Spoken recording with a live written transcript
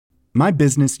My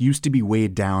business used to be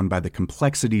weighed down by the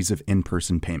complexities of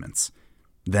in-person payments.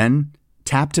 Then,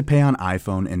 Tap to Pay on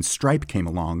iPhone and Stripe came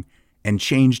along and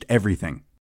changed everything.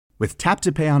 With Tap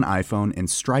to Pay on iPhone and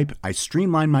Stripe, I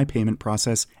streamlined my payment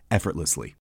process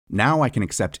effortlessly. Now I can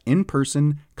accept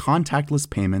in-person, contactless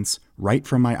payments right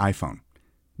from my iPhone.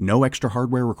 No extra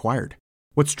hardware required.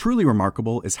 What's truly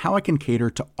remarkable is how I can cater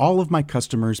to all of my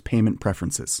customers' payment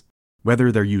preferences.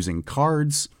 Whether they're using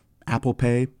cards, Apple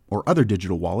Pay, or other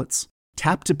digital wallets,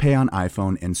 Tap to Pay on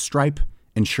iPhone and Stripe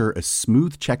ensure a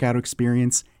smooth checkout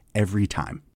experience every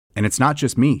time. And it's not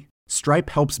just me.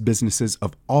 Stripe helps businesses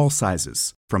of all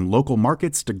sizes, from local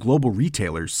markets to global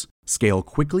retailers, scale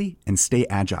quickly and stay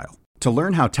agile. To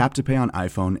learn how Tap to Pay on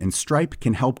iPhone and Stripe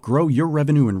can help grow your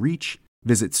revenue and reach,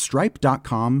 visit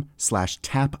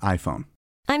stripe.com/tapiphone.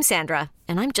 I'm Sandra,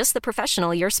 and I'm just the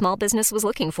professional your small business was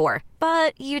looking for.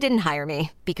 But you didn't hire me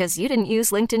because you didn't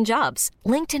use LinkedIn Jobs.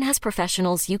 LinkedIn has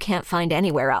professionals you can't find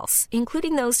anywhere else,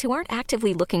 including those who aren't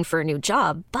actively looking for a new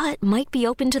job, but might be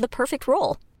open to the perfect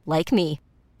role, like me.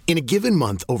 In a given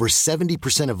month, over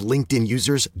 70% of LinkedIn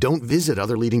users don't visit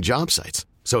other leading job sites.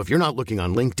 So if you're not looking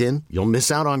on LinkedIn, you'll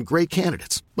miss out on great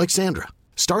candidates like Sandra.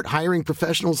 Start hiring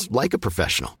professionals like a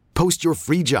professional. Post your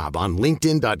free job on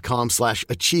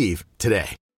linkedin.com/achieve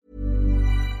today.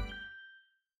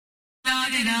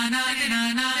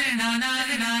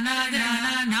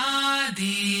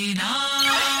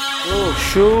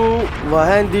 Tjo, vad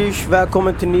händer?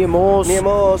 Välkommen till Nemos.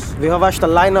 Vi har värsta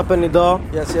line-upen idag.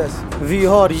 Yes. Vi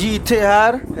har JT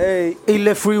här. Hey.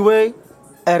 Ille Freeway,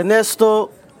 Ernesto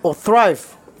och Thrive.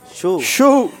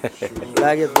 Tjo!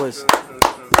 Läget boys.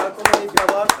 Välkommen hit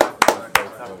grabbar.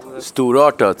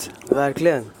 Storartat.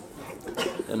 Verkligen.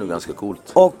 Det är nog ganska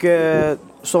coolt. Och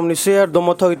som ni ser, de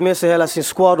har tagit med sig hela sin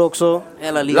squad också.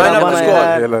 Hela ligan. Grabbarna är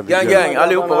här. Gang,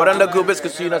 allihopa. Varenda gubbe ska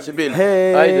synas i bild.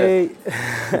 Hej!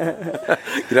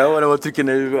 Grabbarna, vad tycker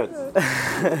ni i huvudet?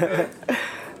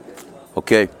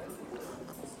 Okej.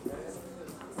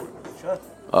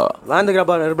 Vad händer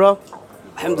grabbar? Är det bra?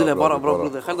 Alhamdulillah, bara bra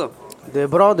broder. Själv då? Det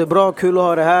är bra. Kul att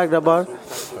ha det här grabbar.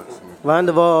 Vad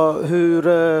händer?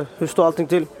 Hur står allting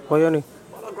till? Vad gör ni?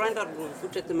 Bara grindar bror.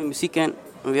 Fortsätter med musiken.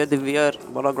 Vi gör det vi gör.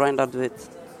 Bara grindar, du vet.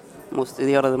 Måste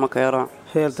göra det man kan göra.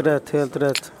 Helt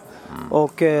rätt.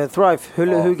 Och Thrive,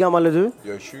 hur gammal är du?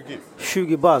 Jag är 20.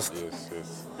 20 bast? Yes.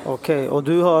 Okej, och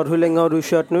hur länge har du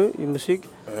kört nu i musik?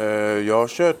 Jag har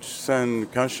kört sen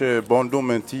kanske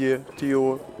barndomen 10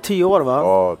 år. 10 år va?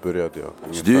 Ja, började jag.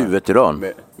 Så du är veteran?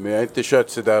 Men jag har inte kört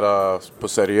sådär på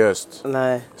seriöst.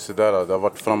 Nej. Sådär, det har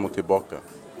varit fram och tillbaka.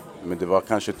 Men det var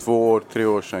kanske 2-3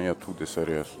 år sedan jag tog det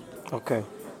seriöst. Okej.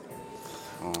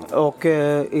 Och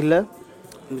Ille?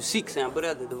 Musik sen jag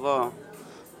började, det var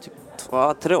typ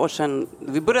 2-3 år sedan.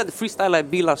 Vi började freestyla i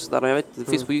bilar sådär. Jag vet, det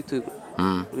finns på YouTube.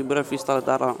 Vi började freestyla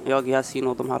där. Jag, Yasin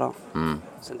och de här.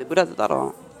 Sen det började där.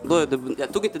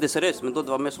 Jag tog inte det seriöst, men då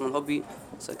det var mer som en hobby.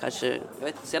 Så kanske, jag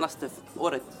vet, senaste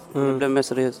året det blev mer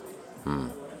seriöst.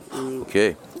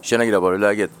 Okej. Tjena grabbar, hur är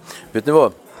läget? Vet ni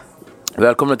vad?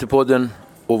 Välkomna till podden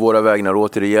och våra vägnar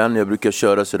återigen. Jag brukar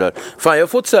köra sådär. Fan, jag har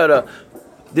fått så här.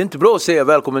 Det är inte bra att säga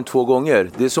välkommen 2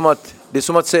 gånger. Det är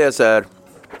som att säga så här.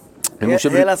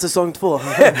 Hela säsong 2.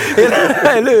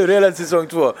 Eller hur? Hela säsong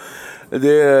 2.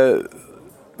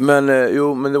 Men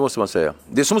det måste man säga.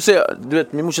 Det är som att säga, du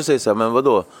vet, min morsa säger så här, men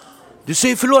vadå? Du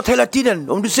säger förlåt hela tiden.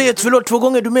 Om du säger förlåt 2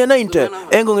 gånger, du menar inte.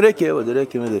 En gång räcker, det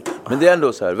räcker med det. Men det är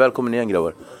ändå så här, välkommen igen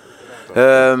grabbar.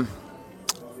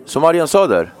 Som Arjan sa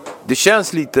där, det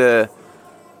känns lite,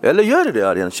 eller gör det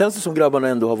Arjan? Känns det som grabbarna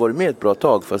ändå har varit med ett bra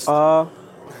tag? Fast... Ja,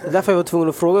 därför jag var tvungen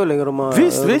att fråga hur länge de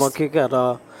har kickat.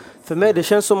 För mig det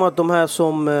känns som att de här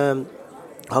som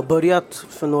har börjat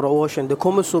för några år sedan,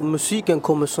 musiken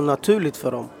kommer så naturligt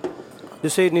för dem. Du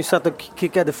säger att ni satt och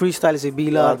kickade freestyles i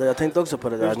bilar. Ja, jag tänkte också på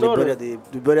det där.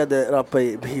 Du började rappa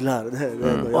i bilar.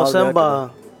 Och sen bara...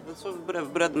 Så vi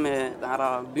började med det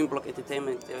här Beamblock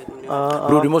Entertainment. Jag vet inte.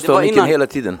 Bro, du måste ha micken hela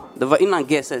tiden. Det var innan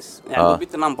GSS. Vi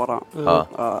bytte namn bara.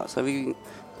 Så det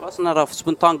var sån här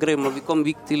spontan grej. Vi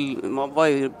gick till, man var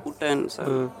i porten.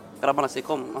 Så grabbarna säger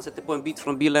kom. Man sätter på en bit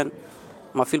från bilen.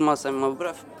 Man filmar sig. Man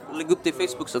börjar lägga upp det i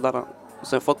Facebook sådär.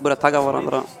 Så folk börjar tagga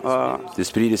varandra. Det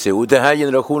sprider sig. Och den här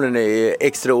generationen är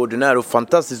extraordinär och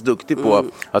fantastiskt duktig på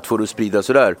att få det att sprida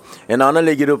sådär. En annan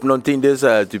lägger upp någonting, det är så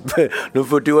här typ de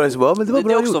 40-åringar som bara, men det var bra.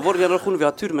 Det är också vår generation, vi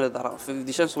har tur med det där. För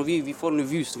det känns som vi får nu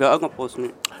views, vi har ögon på oss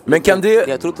nu. Men kan det...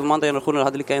 Jag tror inte de andra generationerna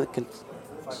hade lika enkelt.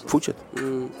 Fortsätt.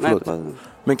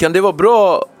 Men kan det vara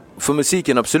bra för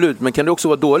musiken, absolut. Men kan det också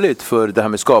vara dåligt för det här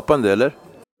med skapande, eller?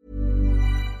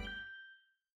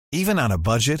 Even on a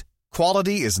budget,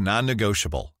 quality is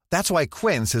non-negotiable. That's why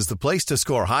Quince is the place to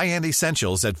score high-end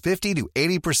essentials at 50 to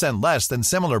 80% less than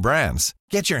similar brands.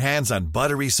 Get your hands on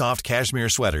buttery soft cashmere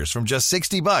sweaters from just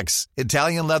 $60,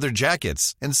 Italian leather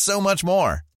jackets, and so much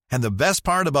more. And the best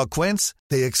part about Quince,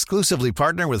 they exclusively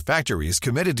partner with factories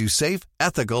committed to safe,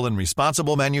 ethical, and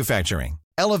responsible manufacturing.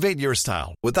 Elevate your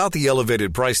style without the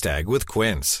elevated price tag with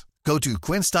Quince. Go to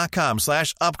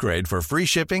quince.com/upgrade for free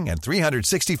shipping and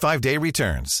 365-day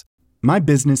returns. My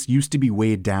business used to be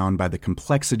weighed down by the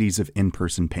complexities of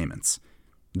in-person payments.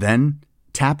 Then,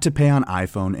 Tap to Pay on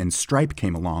iPhone and Stripe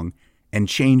came along and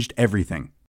changed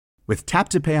everything. With Tap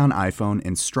to Pay on iPhone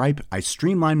and Stripe, I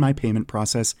streamlined my payment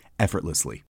process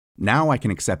effortlessly. Now I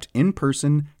can accept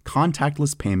in-person,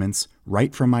 contactless payments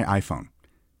right from my iPhone.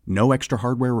 No extra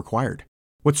hardware required.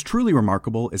 What's truly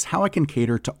remarkable is how I can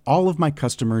cater to all of my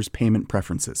customers' payment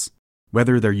preferences.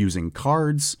 Whether they're using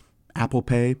cards, Apple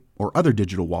Pay, or other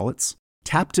digital wallets,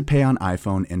 Tap to Pay on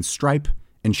iPhone and Stripe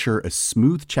ensure a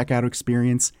smooth checkout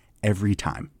experience every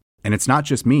time. And it's not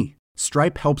just me.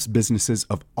 Stripe helps businesses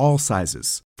of all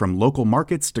sizes, from local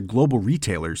markets to global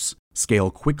retailers,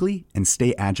 scale quickly and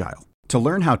stay agile. To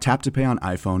learn how Tap to Pay on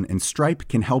iPhone and Stripe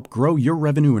can help grow your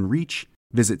revenue and reach,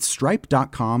 visit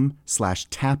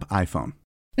stripe.com/tapiphone.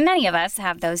 Many of us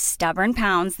have those stubborn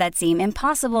pounds that seem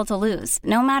impossible to lose,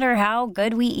 no matter how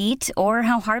good we eat or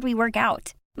how hard we work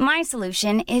out. My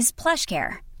solution is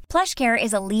PlushCare. PlushCare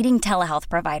is a leading telehealth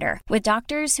provider with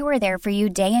doctors who are there for you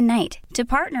day and night to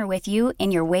partner with you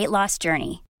in your weight loss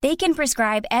journey. They can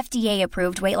prescribe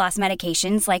FDA-approved weight loss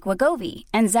medications like Wegovy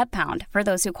and Zepbound for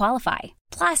those who qualify.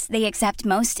 Plus, they accept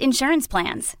most insurance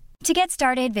plans. To get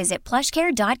started, visit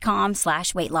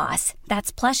plushcare.com/weightloss.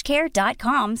 That's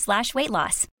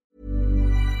plushcare.com/weightloss.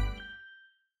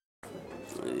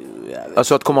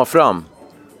 Alltså att komma fram.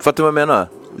 Fattar du vad jag menar?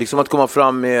 Liksom att komma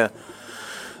fram med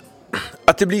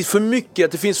att det blir för mycket,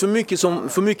 att det finns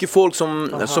för mycket folk som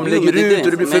lägger ut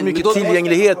och det blir för mycket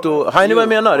tillgänglighet och har ni vad jag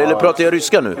menar? Eller pratar jag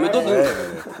ryska nu?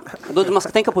 Men då man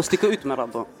ska tänka på att sticka ut med det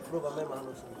då.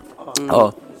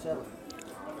 Ja.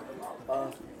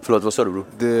 Förlåt, vad sa du, bro?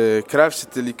 Det krävs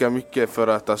inte lika mycket för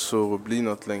att alltså bli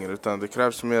något längre, utan det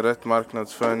krävs mer rätt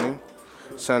marknadsföring.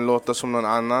 Sen låta som någon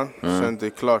annan, sen det är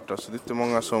klart. Alltså, det är inte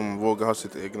många som vågar ha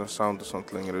sitt egna sound och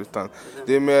sånt längre, utan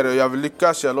det är mer, jag vill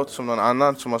lyckas, jag låter som någon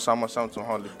annan som har samma sound som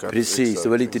har lyckats. Precis, det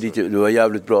var lite dit, det var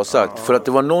jävligt bra sagt. För att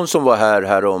det var någon som var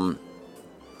här om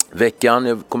veckan,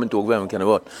 jag kommer inte ihåg vem kan det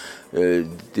vara. Det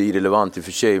är irrelevant i och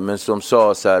för sig, men som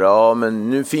sa så här, ja men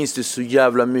nu finns det så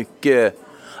jävla mycket.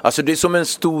 Alltså det är som en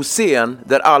stor scen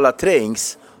där alla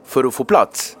trängs för att få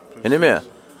plats. Är ni med?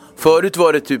 Förut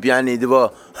var det typ,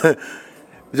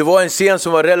 det var en scen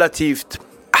som var relativt,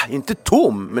 inte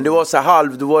tom, men det var så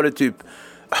halv, då var det typ,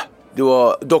 det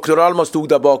var Dr. Alma stod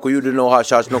där bak och gjorde någon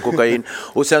hashash, någon kokain.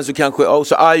 Och sen så kanske,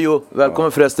 så Ayo,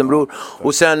 välkommen förresten bror.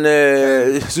 Och sen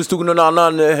så stod någon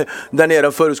annan där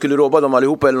nere för och skulle robba dem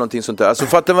allihopa eller någonting sånt där. Alltså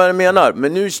fattar vad jag menar?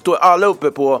 Men nu står alla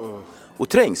uppe på och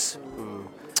trängs.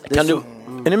 Kan du,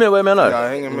 är ni med vad jag menar? Jag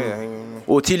hänger med.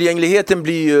 Och tillgängligheten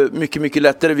blir ju mycket, mycket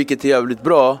lättare, vilket är jävligt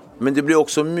bra. Men det blir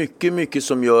också mycket, mycket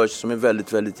som görs som är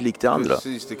väldigt, väldigt likt det andra.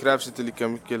 Precis, det krävs inte lika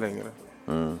mycket längre.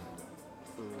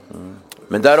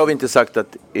 Men där har vi inte sagt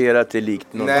att ert är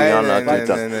likt någonting annat.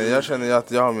 Nej. Jag känner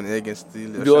att jag har min egen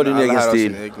stil. Du har din egen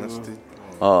stil. Stil.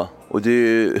 Ja, och det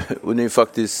är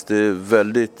faktiskt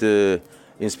väldigt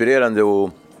inspirerande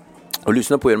att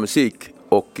lyssna på er musik.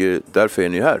 Och därför är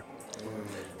ni här.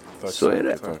 Så är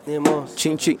det.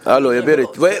 Ching ching. Hallå, jag ber dig.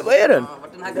 Vad är den?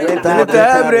 Den är inte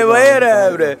här bre. Vad är det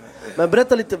här bre? Men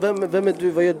berätta lite, vem är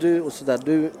du, vad gör du och sådär?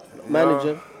 Du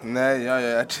manager? Nej, jag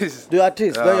är artist. Du är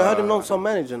artist? Ja. Jag hörde någon som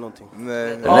manager någonting.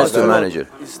 Nej. Nästa manager.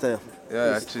 Just det. Jag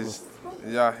är artist.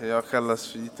 Ja, jag kallas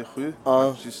för IT7.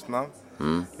 Just namn.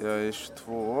 Jag är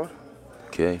 22 år.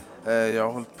 Okej. Jag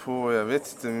har hållit på, jag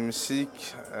vet inte, med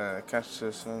musik.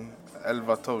 Kanske sedan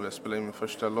 11-12 jag spelade in min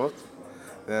första låt.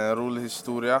 Det är en rolig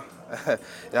historia.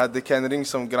 Jag hade Ken Ring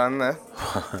som granne.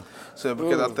 Så jag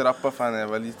brukade alltid rappa för henne när jag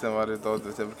var liten varje dag. Jag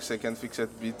brukade säga, kan du fixa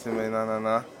ett beat till mig?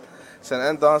 Na. Sen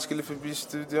en dag han skulle förbi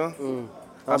studion.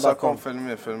 Han sa, kom följ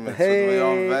med. Så det var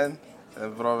jag en vän.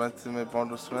 En bra vän till mig,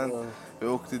 barndomsvän. Vi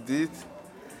åkte dit.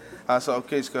 Han sa,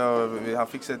 okej, han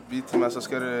fixade ett beat till mig. Så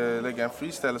ska du lägga en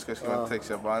freestyle eller ska jag skriva en text?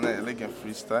 Jag bara, nej, jag lägger en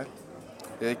freestyle.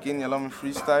 Jag gick in, jag la min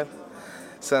freestyle.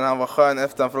 Sen han var skön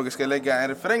efter, han frågade, ska jag lägga en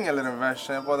refräng eller en vers?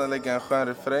 Jag bad han lägga en skön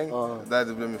refräng. Där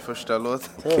det blev min första låt.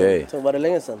 Okay. Så var det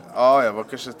länge sedan? Ja, jag var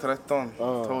kanske 13,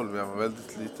 12, jag var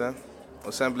väldigt liten.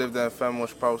 Och sen blev det en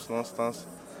 5-årspaus någonstans.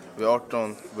 Vid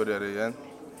 18 började det igen.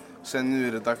 Sen nu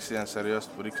är det dags igen, seriöst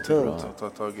på riktigt. Att ta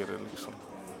tag i det liksom.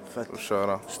 Fett. Och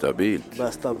köra. Stabilt.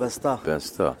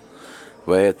 Bästa.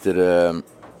 Vad heter det?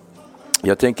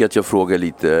 Jag tänker att jag frågar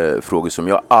lite frågor som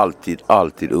jag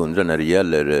alltid undrar när det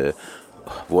gäller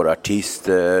våra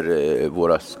artister,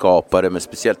 våra skapare, men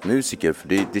speciellt musiker.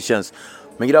 För det känns...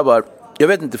 Men grabbar, jag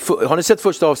vet inte, har ni sett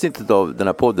första avsnittet av den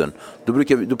här podden?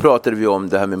 Då pratade vi om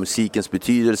det här med musikens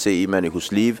betydelse i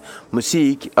människors liv.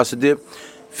 Musik, alltså det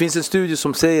finns en studie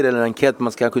som säger, eller en enkät,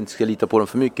 man kanske inte ska lita på dem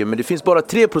för mycket, men det finns bara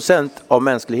 3% av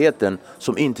mänskligheten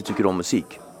som inte tycker om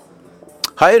musik.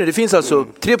 Här är det finns alltså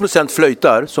 3%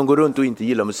 flöjtar som går runt och inte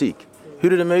gillar musik.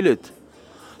 Hur är det möjligt?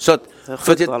 Så att,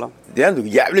 det är ändå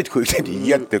jävligt sjukt, det är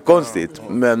jättekonstigt.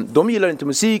 Men de gillar inte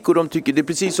musik och de tycker, det är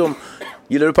precis som,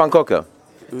 gillar du pannkaka?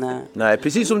 Nej,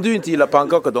 precis som du inte gillar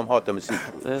pannkaka, de hatar musik.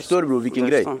 Förstår du bror, vilken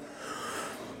grej?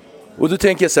 Och då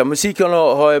tänker jag så här, musiken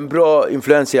har en bra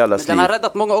influens i allas liv. Den har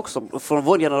räddat många också från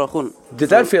vår generation. Det är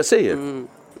därför jag säger.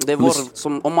 Det är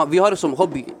vi har det som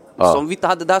hobby. Så om vi inte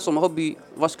hade det här som hobby,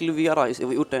 vad skulle vi göra i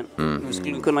orten? Vi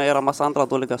skulle kunna göra massa andra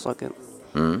dåliga saker.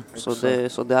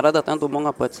 Så det har räddat ändå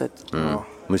många på ett sätt.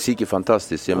 Musik är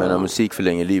fantastiskt. Jag menar, musik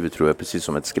förlänger livet, tror jag, precis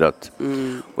som ett skratt.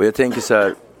 Och jag tänker så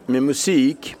här, med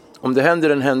musik, om det händer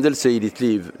en händelse i ditt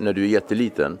liv när du är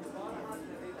jätteliten,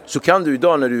 så kan du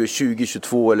idag när du är 20,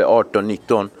 22 eller 18,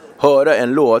 19 höra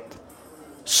en låt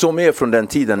som är från den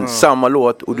tiden, samma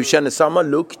låt, och du känner samma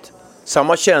lukt,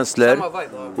 samma känslor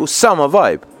och samma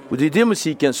vibe. Och det är det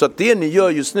musiken, så att det ni gör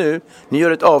just nu, ni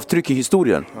gör ett avtryck i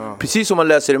historien. Precis som man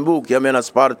läser en bok, jag menar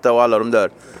Sparta och alla de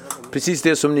där. Precis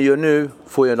det som ni gör nu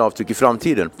får ju en avtryck i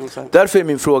framtiden. Därför är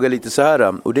min fråga lite så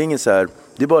här, och det är ingen så här,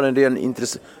 det är bara en ren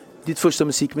intresse. Ditt första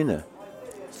musikminne?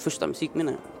 Första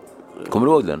musikminne? Kommer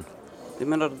du ihåg den? Jag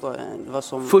menar, det var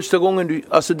som... Första gången du,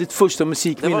 alltså ditt första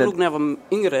musikminne? Det var nog när jag var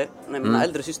yngre, när mina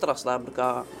äldre systrar så där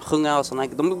brukar sjunga och såna.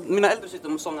 Mina äldre systrar,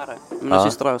 de är sångare. Mina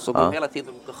systrar, så de hela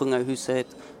tiden brukar sjunga i huset.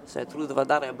 Så jag tror det var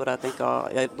där jag började tänka,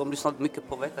 de lyssnade mycket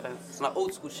på, såna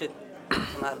old school shit.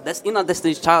 Innan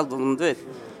Destiny's Child, du vet.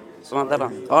 Såna där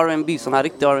R&B, såna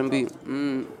riktig R&B.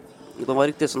 De var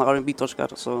riktigt såna R&B-torskar,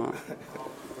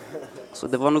 så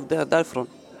det var nog därifrån.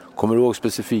 Kommer du ihåg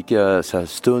specifika så här,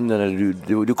 stunder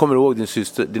när du kommer ihåg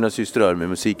dina systrar med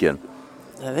musiken?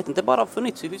 Jag vet inte, bara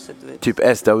funnits i huset, du vet.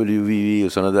 Typ SWV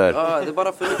och såna där. Ja, det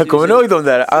bara funnits i huset. Kommer du ihåg de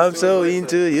där? I'm so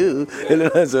into you.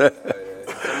 Eller så.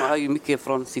 Man har ju mycket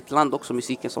från sitt land också,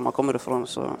 musiken som man kommer ifrån.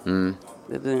 Så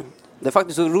det är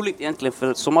faktiskt så roligt egentligen,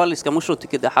 för somaliska morsor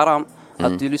tycker det är haram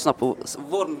att du lyssnar på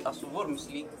vår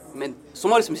musik. Men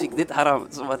somalisk musik, det är inte haram.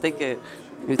 Så man tänker,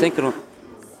 hur tänker de?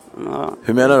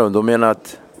 Hur menar de? De menar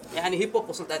att... hiphop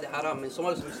och sånt där, det är haram, men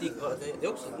somalisk musik, det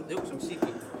är också musik.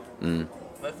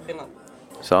 Vad är för skillnad?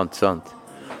 Sant.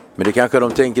 Men det kanske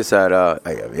de tänker så här,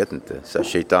 jag vet inte, så här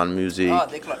shaitan-musik. Ja,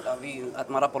 det är klart att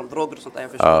man rappar om droger och sånt där,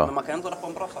 jag förstår. Men man kan ändå rappa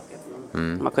om bra saker.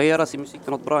 Man kan göra sin musik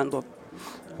till något bra ändå.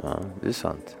 Ja, det är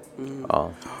sant. Ja.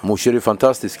 Morsor är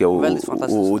fantastiska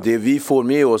och det vi får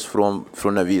med oss från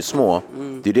när vi är små,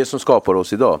 det är det som skapar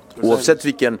oss idag. Oavsett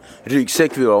vilken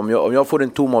ryggsäck vi har, om jag får en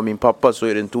tom av min pappa, så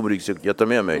är det en tom ryggsäck jag tar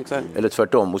med mig. Eller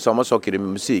tvärtom, och samma sak är det med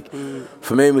musik.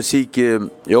 För mig musik,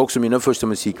 jag har också mina första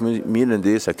musikminnen,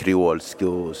 det är så här kreolsk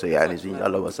och så här,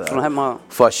 alla var så här.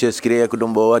 Farser skrek och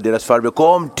de bara, deras farbror,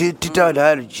 kom, titta det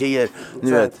här tjejer.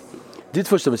 Ni vet. Ditt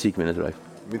första musikminne, tror jag?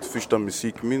 Mitt första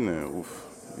musikminne,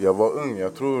 jag var ung,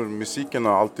 jag tror musiken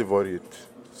har alltid varit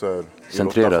så här,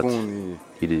 centrerat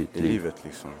i livet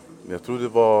liksom. Jag tror det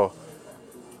var,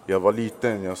 jag var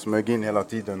liten, jag smög in hela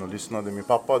tiden och lyssnade. Min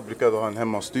pappa brukade ha en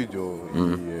hemmastudio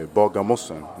i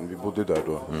Bagarmossen, vi bodde där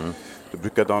då. Då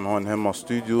brukade han ha en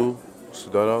hemmastudio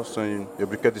sådär, så jag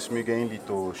brukade smyga in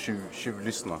lite och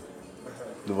tjuvlyssna.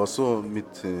 Det var så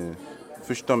mitt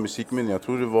första musikminne, jag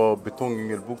tror det var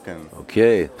Betongingelboken.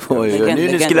 Okej.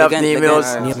 Nu skräpte ni med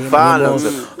oss. Fan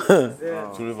alltså.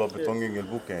 Jag tror det var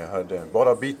Betongingelboken jag hörde.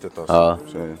 Bara bitet alltså.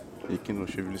 Så jag gick in och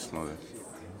tjuvlyssnade.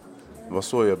 Det var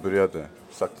så jag började,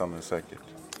 sakta men säkert.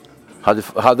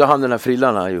 Hade han den här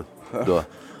frillan ju då?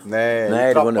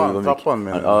 Nej, trappan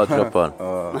med. Ja, trappan.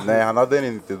 Nej, han hade den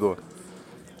inte då.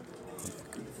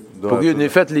 På gud, ni är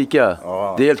fett lika.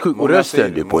 Det är helt sjukt. Och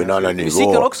rösten, det är på en annan nivå.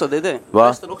 Musiken också, det är det.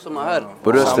 Rösten också man hör.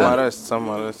 På rösten.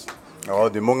 Samma röst. Ja,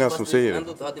 det är många som säger det.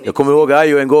 Jag kommer ihåg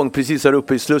Ayo en gång, precis här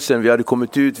uppe i Slussen. Vi hade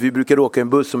kommit ut, vi brukade åka en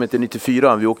buss som heter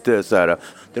 94. Vi åkte så här,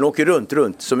 den åker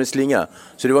runt som en slinga.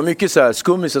 Så det var mycket så här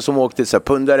skummisar som åkte, så här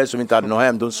pundare som inte hade något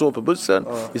hem. De sov på bussen.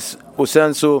 Och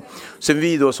sen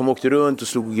vi då som åkte runt och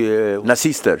slog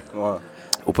nazister.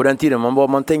 Och på den tiden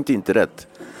man tänkte inte rätt.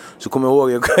 Så kommer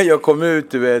jag ihåg, jag kom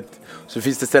ut, du vet. Så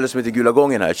finns det ställe som heter Gula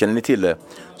gången här, känner ni till det?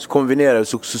 Så kom vi ner och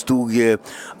så stod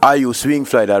Ayo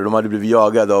Swingfly där, de hade blivit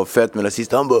jagade av Fett med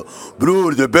nazist. Han bara,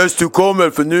 bror det är bäst du kommer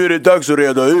för nu är det dags att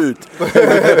reda ut.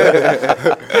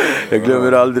 Jag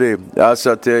glömmer aldrig. Alltså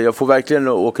att jag får verkligen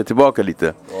åka tillbaka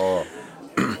lite.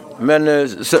 Men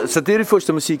så det är det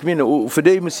första musikminne. Och för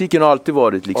dig musiken har alltid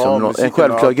varit liksom en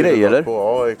självklar grej, eller?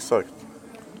 Ja, exakt.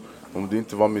 Om det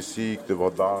inte var musik, det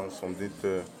var dans. Om det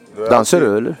inte... Dansar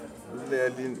du, eller?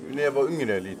 När jag var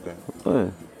yngre lite.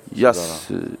 Jazz,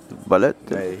 ballett?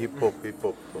 Nej, hiphop.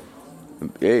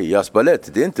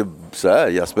 Jazzballett, det är inte så här.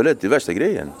 Jazzballett är värsta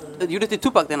grejen. Jag gjorde till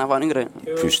Tupac när jag var yngre.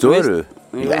 Förstår du?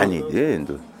 Ja, det är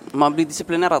ändå. Man blir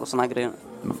disciplinerad och såna grejer.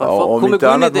 Om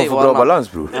inte annat man får bra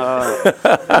balans, bror. Ja,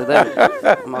 det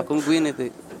där. Man kommer gå in i det.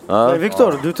 Men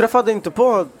Victor, du träffade inte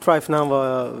på Trife när han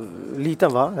var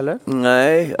liten, va? Eller?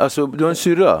 Nej, alltså du har en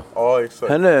syrra. Ja,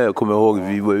 exakt. Henne kommer jag ihåg,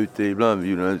 vi var ute ibland, vi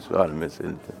gjorde så allmänt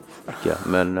lite.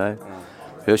 Men nej.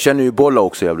 Jag känner ju Bolla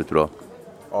också jävligt bra.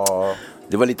 Ja.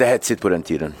 Det var lite hetsigt på den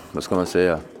tiden, vad ska man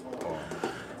säga?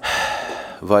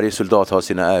 Varje soldat har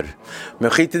sina ärr. Men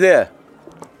skit i det.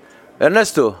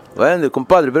 Ernesto, vad händer?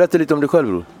 Compadre, berätta lite om dig själv,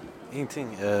 bror.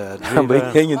 Ingenting.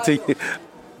 Ingenting.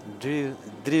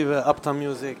 Driver Uptown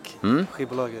Music,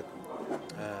 skivbolaget.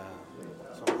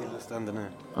 Som Illestände nu.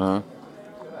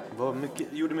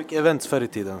 Gjorde mycket events förr i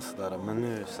tiden. Sådär. Men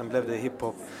nu, sen blev det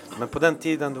hiphop. Men på den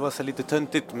tiden det var så lite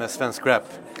töntigt med svensk rap.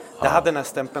 Det hade den här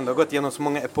stämpeln, det har gått igenom så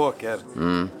många epoker.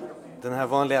 Den här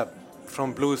vanliga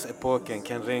från blues-epoken,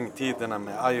 Ken Ring-tiderna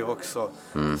med Ayo också.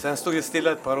 Sen stod det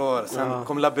stilla ett par år, sen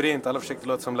kom Labyrint, alla försökte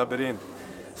låta som Labyrint.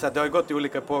 Så det har gått i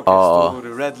olika epoker,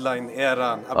 stor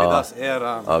Redline-eran,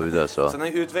 Abidas-eran. Sen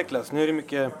har det utvecklats, nu är det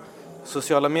mycket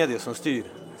sociala medier som styr.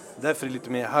 Därför är det lite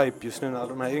mer hype just nu när alla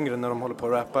de här yngre när de håller på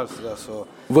och rappar. Så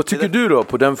vad tycker du då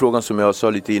på den frågan som jag sa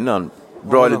lite innan?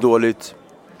 Bra eller dåligt?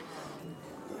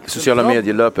 Sociala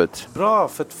medier-löpet? Bra,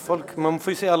 för att man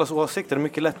får ju se allas åsikter. Det är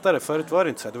mycket lättare. Förut var det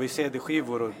inte så här. Det var ju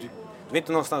CD-skivor och du vet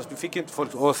inte någonstans, du fick inte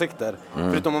folks åsikter.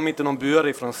 Förutom om inte någon buar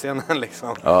ifrån scenen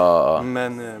liksom.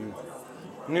 Men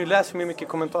nu läser man mycket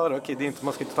kommentarer. Okej, det är inte,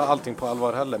 man ska inte ta allting på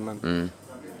allvar heller. Men,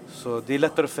 så det är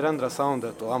lättare att förändra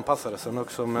soundet och anpassa det sen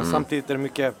också. Men samtidigt är det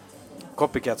mycket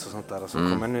copycats och sånt där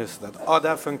som kommer nu. Så det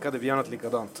här funkade, vi gör något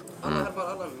likadant.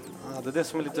 Det är det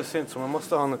som är lite synd, så man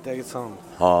måste ha något eget sound.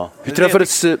 Hur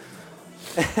träffades...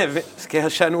 Ska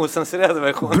jag köra en osensurerad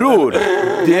version? Bror,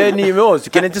 det är ni med oss. Du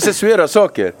kan inte censurera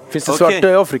saker. Finns det svarta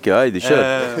i Afrika? Aj, det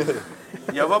kör.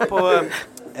 Jag var på...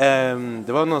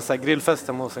 det var någon sån här grillfest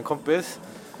hemma hos en kompis.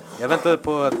 Jag väntade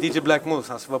på DJ Black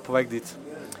Moose, han var på väg dit.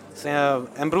 Sen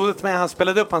en broder till mig, han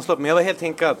spelade upp hans låt, men jag var helt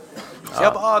hinkad. Så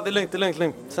jag bara, det är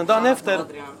lugnt. Sen dagen efter...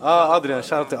 Adrian,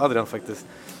 shoutout till Adrian faktiskt.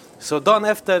 Så dagen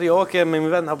efter, jag åker med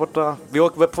min vän här borta. Vi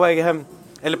var på väg hem,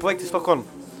 eller på väg till Stockholm.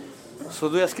 Så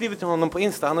då jag skrivit till honom på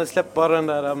Insta, han hade släppt bara den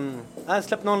där... han hade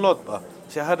släppt någon låt bara.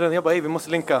 Så jag hörde den, jag bara, vi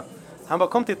måste linka. Han bara,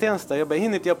 kom till Tensta. Jag bara,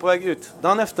 hinner inte, jag på väg ut.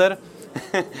 Dagen efter...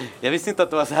 jag visste inte att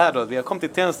det var så här då. Jag kom till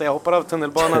Tensta, jag hoppar av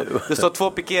tunnelbanan. Det står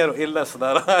 2 piker och illa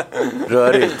sådär.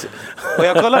 Rörigt. Och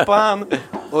jag kollar på han.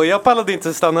 Och jag pallade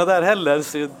inte stanna där heller.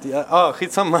 Så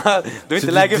skitsamma. Det var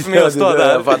inte läge för mig att stå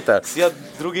där. Så jag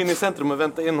drog in i centrum och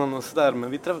väntade in honom sådär.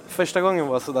 Men första gången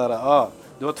var sådär.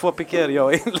 Det var 2 piker, jag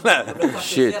och illa.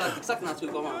 Shit.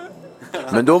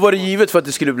 Men då var det givet för att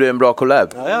det skulle bli en bra collab.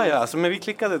 Ja. Alltså, men vi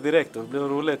klickade direkt och det blev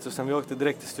roligt. Och sen vi åkte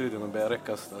direkt till studion och började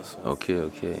räckas. Okej.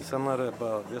 Sen har det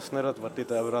bara, vi har snurrat varit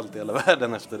lite överallt i hela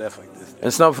världen efter det faktiskt.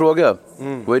 En snabb fråga.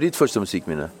 Vad är ditt första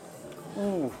musikminne?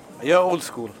 Jag är old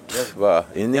school. Va?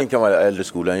 Ingen kan vara äldre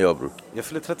skola än jag, bror. Jag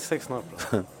fyller 36 snart,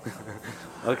 bro.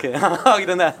 Okej,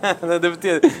 den där. Det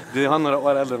betyder, du har några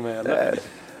år äldre än mig, eller?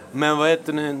 Men vad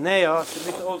heter nu? Nej, jag har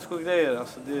lite old school grejer.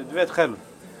 Alltså, du vet själv.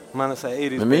 Man är så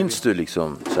här, men minns du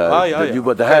liksom så här, ja.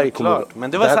 Bara, det här kommer,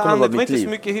 men det var så här, det var inte så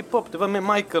mycket hiphop. Det var med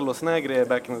Michael och såna här grejer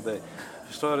back in the day.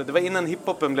 Förstår du? Det var innan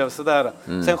hiphopen blev sådär.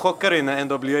 Sen chockade det när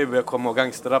NWA började komma och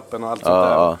gangsterrappen och allt sånt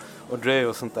där. Och Dre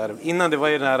och sånt där. Innan det var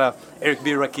ju den här Eric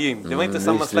B. Rakim. Det var inte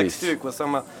samma slags stuk, det var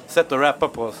samma sätt att rappa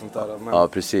på och sånt där. Men... Ja,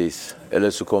 precis.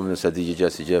 Eller så kom det så här DJ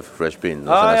Jesse Jeff, Fresh Prince.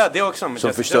 Ja, det också.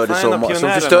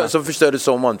 Som förstörde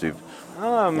sommaren typ.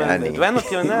 Ja, men det var en av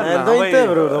pionjärerna. Nej,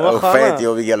 inte bror, de var sköna. Fett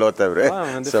jobbiga låtar bror. Ja,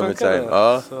 men det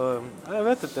funkade. Så, jag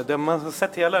vet inte, man har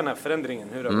sett hela den här förändringen,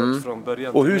 hur det har gått från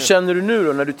början. Och hur känner du nu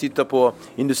då när du tittar på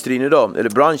industrin idag? Eller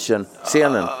branschen,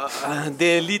 scenen? Det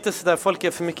är lite sådär, folk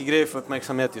är för mycket grejer för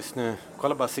uppmärksamhet just nu.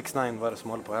 Kolla bara 6ix9ine, vad det som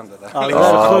håller på att hända där.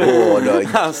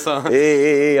 Alltså.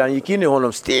 Han gick in i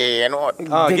honom stenhårt. The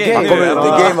game,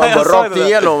 han bara rakt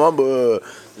igenom. Han bara...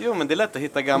 Jo, men det är lätt att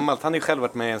hitta gammalt. Han har ju själv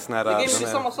varit med i en sån här... Det är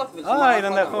samma sak. I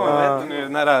den där showen, vad heter nu?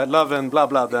 Den här Love and bla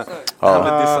bla. Han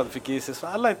blev dissad, fick i sig. Så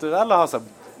alla har så här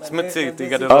smutsigt i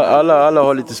garderoben. Alla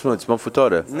har lite smuts, man får ta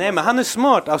det. Nej, men han är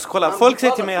smart. Alltså kolla, folk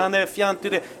säger till mig han är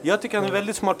fjantig. Jag tycker han är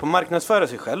väldigt smart på att marknadsföra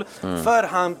sig själv. För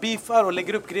han beefar och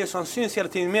lägger upp grejer så han syns hela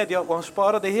tiden i media. Och han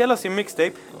sparade hela sin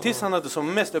mixtape tills han hade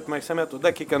som mest uppmärksamhet. Och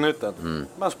där kickade han ut den.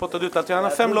 Man spottade ut allt. Han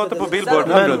har 5 låtar på Billboard.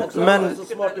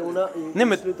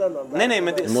 Nej,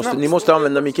 men ni måste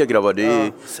använda mycket grabbar. Det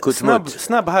är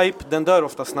snabb hype, den dör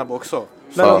ofta snabb också.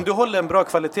 Men om du håller en bra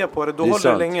kvalitet på det, då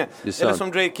håller det länge. Eller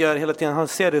som Drake gör hela tiden, han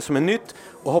ser det som är nytt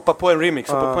och hoppar på en remix.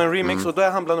 Och då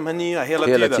är han bland de här nya hela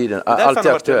tiden. Därför har han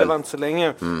varit relevant så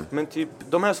länge. Men typ,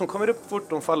 de här som kommer upp fort,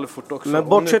 de faller fort också. Men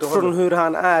bortsett från hur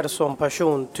han är som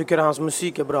person, tycker hans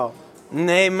musik är bra?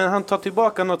 Nej, men han tar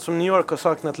tillbaka något som New York har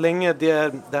saknat länge. Det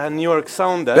är det här New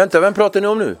York-soundet. Vänta, vem pratar ni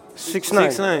om nu?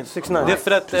 6ix9ine. Det är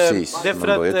för att... Precis. Det är för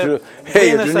att...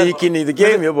 Hej, du gick in i the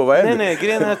game. Jag bara, vad händer? Nej,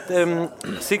 grejen är att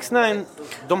 6ix9ine,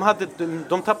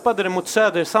 de tappade det mot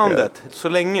Söder-soundet så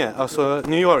länge. Alltså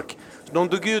New York. De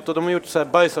dog ut och de har gjort så här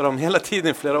bajs av dem hela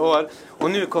tiden, flera år.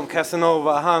 Och nu kom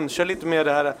Casanova, han kör lite mer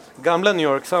det här gamla New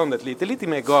York-soundet. Lite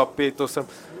mer gapigt och så...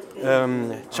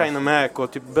 China Mac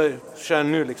och typ kör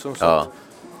nu liksom så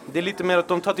det är lite mer att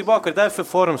de tar tillbaka det, därför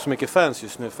får de så mycket fans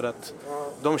just nu, för att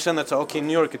de känner att okej,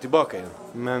 New York är tillbaka igen,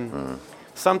 men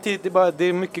samtidigt det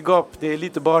är mycket gap, det är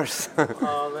lite bars.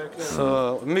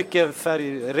 Så mycket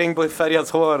regnbågsfärgat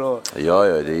hår och det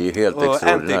är helt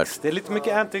extraordinärt. Antics. Det är lite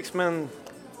mycket antics, men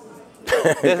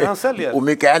han säljer. Och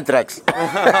mycket antrax.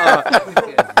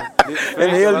 En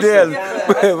hel del.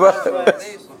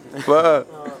 Va?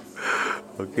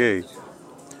 Okej.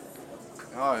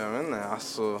 Ja, jag vet inte,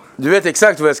 alltså... Du vet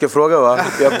exakt vad jag ska fråga, va?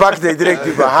 Jag packade dig direkt,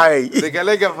 du bara, hej. Du kan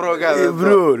lägga frågan.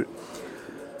 Bror.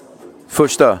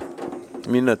 Första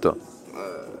minnet då?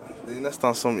 Det är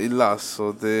nästan som illa,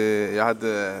 så jag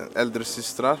hade äldre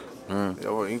systrar.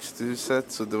 Jag var yngst i huset,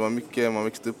 så det var mycket, man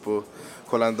växte upp och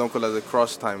de kollade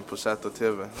Cross Time på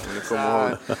ZTV.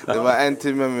 Det var en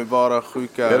timme med bara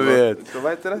sjuka... Jag vet.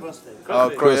 Vad heter det?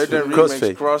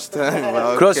 Crossfade.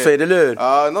 Crossfade, eller hur?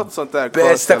 Ja, något sånt där.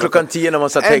 Bästa klockan 10 när man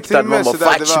satt häktad. Man bara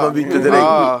fatch, man bytte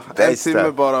direkt. En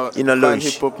timme bara innan lunch.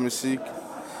 Hiphop-musik.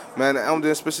 Men om det är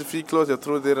en specifik låt, jag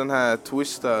tror det är den här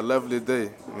Twista, Lovely Day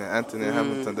med Anthony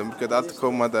Hamilton. Den brukade alltid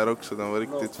komma där också, den var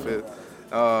riktigt fet.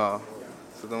 Ja,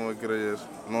 så de var grejer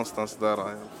någonstans där i alla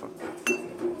fall.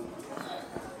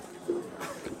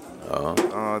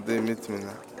 Ja, det är mitt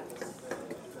minne.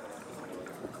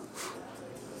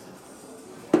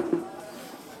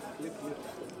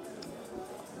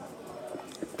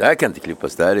 Det här kan inte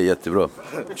klippas, det här är jättebra.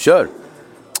 Kör!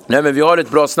 Nej, men vi har ett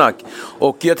bra snack.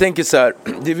 Och jag tänker så här,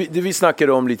 det vi snackar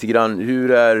om lite grann,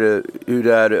 hur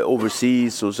är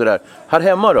overseas och sådär. Här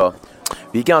hemma då,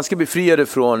 vi är ganska befriade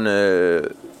från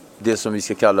det som vi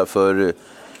ska kalla för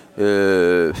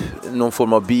någon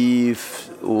form av beef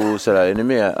och sådär. Är ni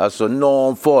med? Alltså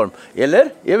någon form. Eller?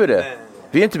 Är vi det?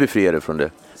 Vi är inte befriade från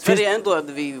det. Sverige är ändå att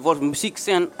vår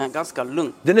musikscen är ganska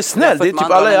lugn. Den är snäll, det är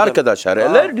typ alla i Arkadash här,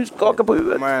 eller? Du skakar på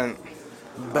huvudet. Men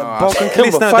bakom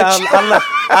kulisserna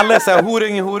alla är såhär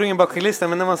horingen bakom kulisserna,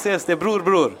 men när man ses det är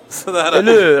bror sådär.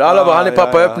 Eller hur? Alla bara, han är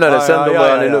pappa öppnare, sen de bara,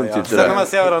 han är lugnt typ. Sen när man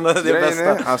ser varandra, det är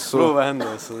bästa. Alltså, bror, vad händer?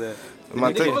 Så det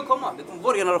kommer komma,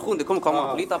 vår generation, det kommer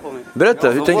komma, lita på mig. Berätta,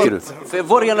 hur tänker du? För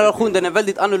vår generation, den är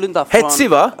väldigt annorlunda. Hetsig,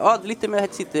 va? Ja, lite mer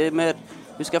hetsigt, mer,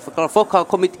 hur ska jag förklara? Folk har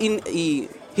kommit in i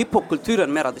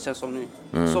hiphop-kulturen mer, det känns som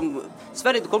nu. Som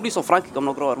Sverige, det kommer bli som Frankrike om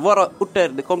några år. Våra orter,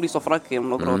 det kommer bli som Frankrike om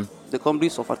några år. Det kommer bli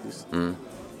så faktiskt.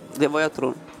 Det är vad jag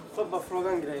tror. Får bara fråga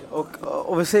en grej.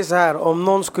 Och vi säger så här, om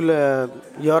någon skulle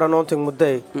göra någonting mot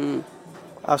dig.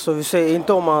 Alltså vi säger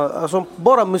inte om alltså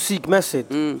bara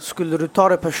musikmässigt. Skulle du ta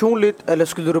det personligt eller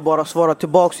skulle du bara svara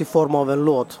tillbaks i form av en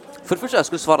låt? För det första jag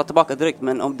skulle svara tillbaka direkt,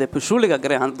 men om det är personliga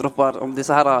grejer han droppar, om det är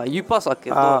så här djupa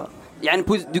saker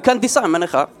då, du kan dissa en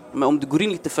människa, men om du går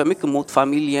in lite för mycket mot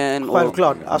familjen och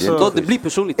självklart, alltså, då det blir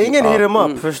personligt. Ingen hit em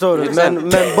up, förstår du?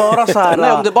 Men bara så här.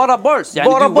 Nej, om det är bara bars,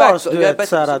 bara bars, du vet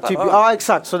så här, typ, ja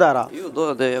exakt sådär. Jo,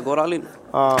 då det går all in.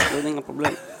 Det är inga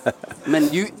problem. Men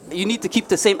you need to keep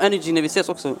the same energy när vi ses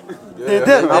också. Det är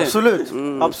den, absolut.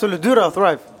 Absolut. Du då,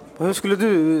 Thrive? Hur skulle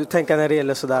du tänka när det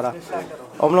gäller sådär?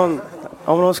 Om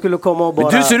någon skulle komma och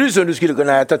bara... Men du ser ut som du skulle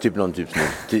kunna äta typ någon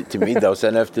till middag och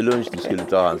sen efter lunch du skulle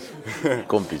ta hans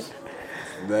kompis.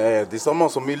 Nej, det är samma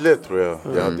som Mille tror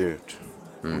jag hade gjort.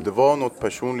 Om det var något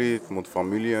personligt mot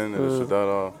familjen eller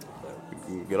sådär,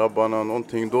 grabbarna,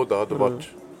 någonting då, det hade varit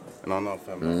en annan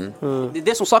 5. Det är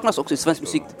det som saknas också i svensk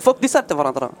musik. Folk dissar inte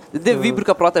varandra. Det är det vi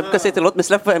brukar prata. Jag brukar säga till låt mig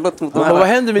släppa en låt mot de här. Vad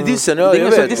händer med dissen? Det är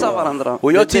ingen som dissar varandra.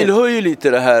 Och jag tillhör ju lite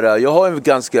det här. Jag har en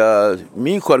ganska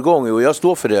min jargong och jag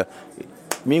står för det.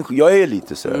 Jag är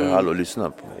lite så här, hallå, lyssna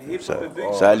på.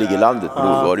 Så här ligger landet, bror.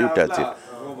 Vad har du gjort det här till?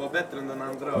 Bättre än den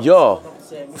andra. Ja,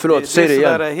 förlåt, säg det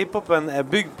igen. Hiphopen är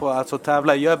byggd på att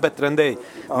tävla, jag är bättre än dig.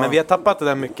 Men vi har tappat det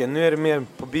där mycket. Nu är det mer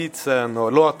på beatsen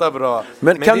och låta bra.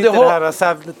 Men kan det du inte ha det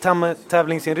här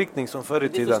tävlingsinriktning som förr i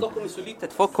tiden? Det är för Stockholm är så litet.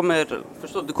 Folk kommer,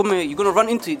 förstår du, you're gonna run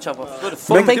into each other.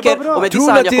 Men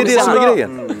tror ni att det är det som är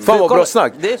grejen? Fan vad bra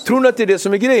snack. Tror ni att det är det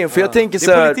som är grejen? För jag tänker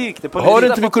så här, har det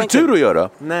inte med kultur att göra?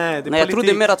 Nej, jag tror det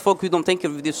är mer att folk, hur de tänker,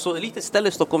 det är så litet ställe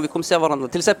i Stockholm, vi kommer se varandra.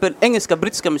 Till exempel engelska,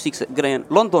 brittiska musikgrejen.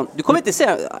 London, du kommer inte se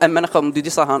en människa om du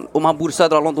dissar han, om han bor i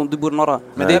södra London, du bor i norra.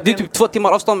 Men det är typ 2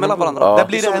 timmar avstånd mellan varandra. Där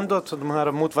blir det ändå så de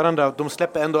här mot varandra, de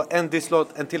släpper ändå en disslåt,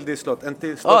 en till disslåt, en till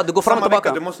disslåt. Det går fram och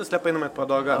tillbaka. Du måste släppa inom ett par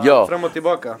dagar. Ja. Fram och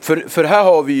tillbaka. För här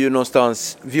har vi ju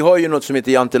någonstans, vi har ju något som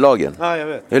heter jantelagen. Ja, jag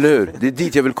vet. Eller hur? Det är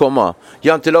dit jag vill komma.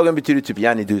 Jantelagen betyder typ,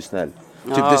 Janni, du är snäll.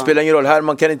 Typ, det spelar ingen roll här,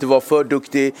 man kan inte vara för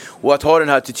duktig. Och att ha den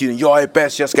här attityden, jag är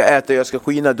bäst, jag ska äta, jag ska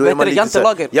skina. Då är man lite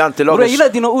jantelagen. Jantelagen. Bro, jag gillar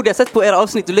dina ord, jag har sett på era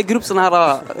avsnitt. Du lägger upp såna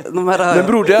här, Men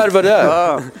bror, det är vad det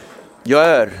är. Jag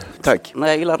är, tack. Nej,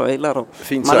 jag gillar dem.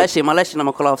 Fint man lär sig när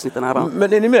man kollar avsnitten här.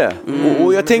 Men är ni med?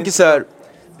 Och jag tänker så här.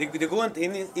 Det går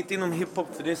inte inom hiphop,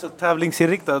 för det är så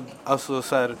tävlingsinriktad alltså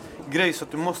så här, grej, så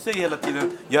att du måste hela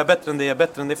tiden jag är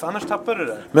bättre än dig, för annars tappar du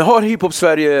det. Men har hiphop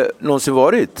Sverige någonsin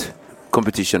varit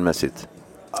competitionmässigt?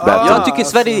 Jag tycker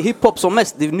Sverige är hiphop som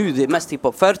mest, det är mest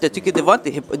hiphop. Förut jag tycker det var inte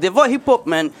hiphop, det var hiphop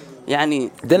men yani,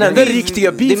 den enda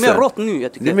riktiga beefen. Det är mer rått nu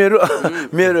jag tycker. Det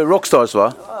är mer rockstars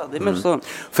va? Ja, det är mer så.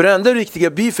 För den enda riktiga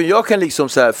beefen jag kan liksom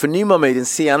så här förnimma mig den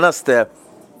senaste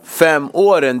 5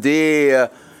 åren, det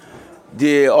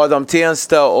är Adam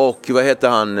Tensta och vad heter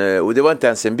han, och det var inte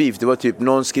ens en beef, det var typ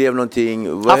någon skrev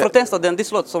någonting. Han från Tensta, den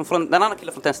disslåt som från den andra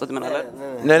killen från Tensta, du menar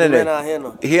eller?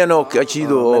 Nej. Henok,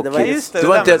 Achido och... Det var just det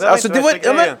var inte ens, alltså det var,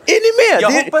 ja, men är ni med?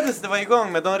 Jag hoppades det var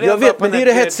igång med de jag vet, men det är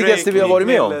det hetsigaste vi har varit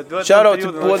med om. Shoutout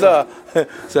till båda.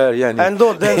 Så här, Jenny.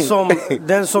 Ändå,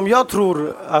 den som jag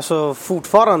tror, alltså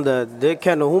fortfarande, det är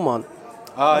Ken och Homan.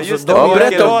 Just det. Kan du inte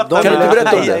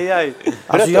berätta om det?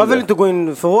 Alltså jag vill inte gå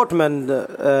in för hårt, men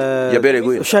jag ber dig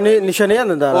gå in. Ni känner igen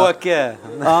den där? Okej.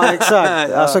 Ja,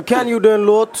 exakt. Alltså Ken gjorde en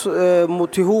låt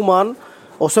till Homan,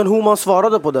 och sen Homan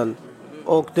svarade på den.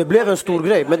 Och det blev en stor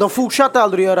grej. Men de fortsatte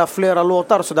aldrig göra flera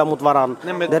låtar sådär mot varandra.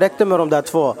 Det räckte med de där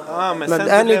 2. Men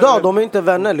än idag, de är inte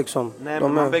vänner liksom. Nej,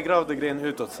 men man begravde grejen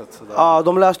utåt sett sådär. Ja,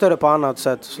 de löste det på annat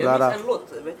sätt. Jag minns en låt,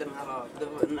 vet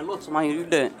du, en låt som han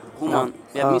gjorde, Homan.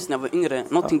 Jag minns när jag var yngre.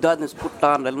 Någonting dödens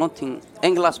portar eller någonting.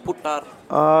 Änglas portar.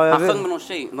 Han sjöng med någon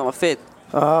tjej, de var fet.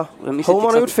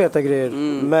 Homan har gjort feta grejer.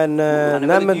 Men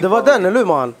det var den, eller hur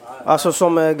man? Alltså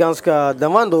som är ganska,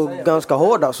 den var ändå ganska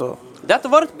hård alltså. Det har inte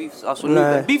varit beefs, alltså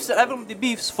beefs, även om det är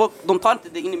beefs, folk, de tar inte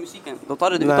det in i musiken. De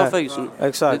tar det utanför just nu.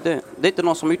 Exakt. Det är inte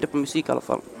någon som har gjort det på musik i alla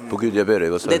fall. På Gud, jag ber dig,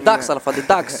 vad sa du? Det är dags i alla fall,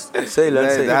 det är dags. Säg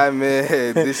det här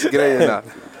med dissgrejerna.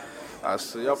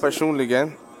 Alltså jag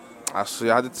personligen, alltså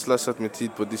jag hade inte slösat med tid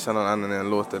på att dissa någon annan i en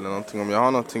låt eller någonting. Om jag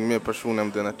har någonting med personen,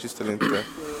 om den är artist eller inte,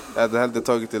 jag hade hellre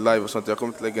tagit det live och sånt. Jag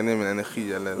kommer inte lägga ner min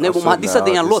energi eller... Nej, om han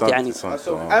dissade i en låt, yani.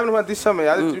 Alltså, även om han dissar mig,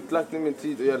 jag hade inte lagt ner min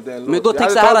tid och göra det en låt. Men då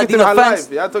tänk så här, dina fans...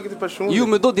 Jag hade tagit det personligt. Jo,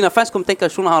 men då dina fans kommer tänka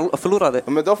att han förlorade.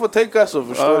 Men de får tänka så,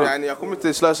 förstår du? Jag kommer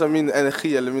inte slösa min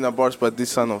energi eller mina bars på att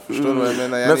dissa någon, förstår du vad jag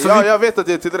menar? Jag vet att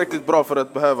jag är tillräckligt bra för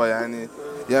att behöva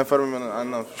jämföra med någon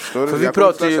annan, förstår du? Jag kommer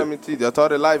inte slösa min tid, jag tar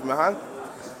det live med han.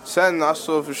 Sen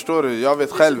alltså, förstår du, jag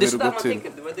vet själv hur det går till.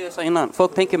 Det var det jag sa innan.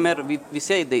 Folk tänker mer, vi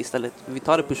säger det istället. Vi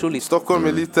tar det personligt. Stockholm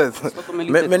är litet.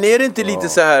 Men är det inte lite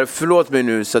så här, förlåt mig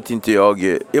nu så att inte jag...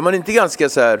 Är man inte ganska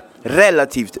så här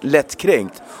relativt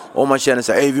lättkränkt om man känner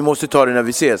så här, vi måste ta det när vi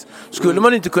ses? Skulle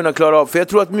man inte kunna klara av, för jag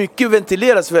tror att mycket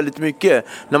ventileras väldigt mycket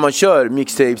när man kör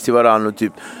mixtapes till varandra och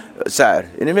typ så här,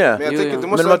 är ni med?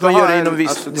 Men att man gör det inom viss...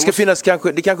 Alltså, det ska finnas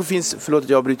kanske, det kanske finns, förlåt att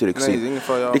jag bryter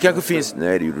det kanske finns,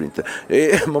 nej det gjorde du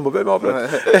inte. Man bara,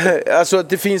 alltså att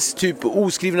det finns typ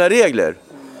oskrivna regler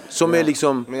som är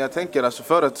liksom... Men jag tänker alltså,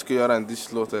 för att du ska göra en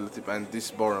disslåt eller typ en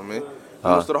dissbar om mig,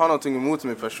 måste du ha någonting emot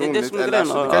mig personligt, eller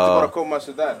alltså, du kan inte bara komma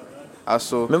sådär.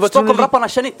 Alltså, men Stockholm-rapparna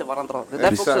känner inte varandra. Det är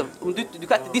därför också, du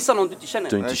kan inte dissa någon du inte känner.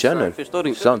 Du inte känner? Förstår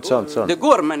du? Sant. Det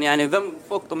går, men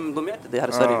folk de gör inte det här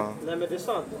i Sverige. Nej, men det är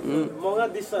sant.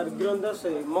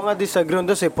 Många dissar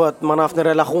grundar sig på att man har haft en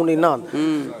relation innan.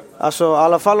 Alltså i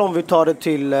alla fall om vi tar det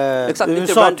till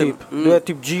USA typ. Du är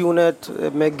typ G-Unit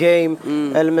med Game,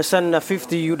 eller med sen när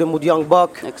 50 gjorde mot Young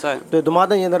Buck. Exakt. De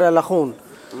hade en relation.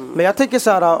 Men jag tänker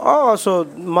så här, alltså,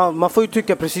 man får ju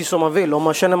tycka precis som man vill. Om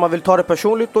man känner man vill ta det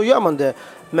personligt, då gör man det.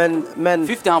 Men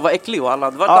 50 han var äcklig och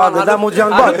alla. Det där mot Young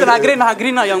Buck. Han den här grejen, han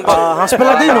grinar Young Buck. Han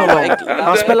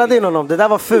spelade in honom. Det där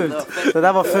var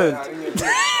fult.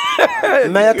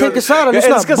 Men jag tänker så här,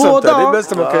 lyssna, båda, det är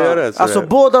bästa man kan göra. alltså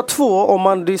båda två, om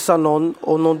man dissar någon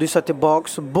och någon dissar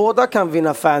tillbaks, båda kan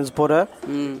vinna fans på det.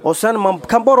 Och sen man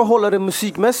kan bara hålla det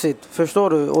musikmässigt, förstår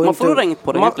du? Och man förlorar inget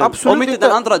på det egentligen. Absolut om inte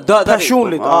den andra dödar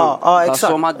personligt, exakt. Alltså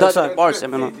om han dödar bars,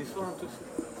 jag menar.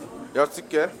 Jag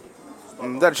tycker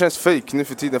det känns fake nu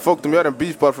för tiden. Folk de gör en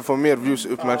beef bara för att få mer views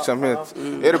och uppmärksamhet.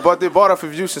 Det är bara för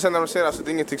views, sen när de ser alltså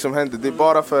det är ingenting som händer. Det är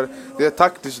bara för det är ett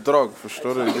taktiskt drag,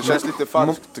 förstår du? Det känns lite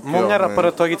falskt tycker jag. Många rappare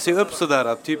har tagit sig upp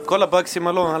sådär. Typ kolla Bugsy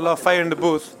Malone, han la Fire in the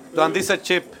Booth. Då han dissade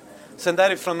Chip. Sen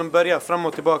därifrån de börjar fram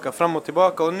och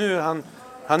tillbaka. Och nu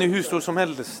han är hur stor som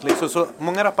helst. Liksom. Så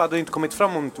många rappare hade inte kommit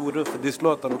fram om det vore för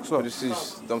disslåtar också.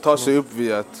 Precis, de tar sig upp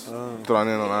via att dra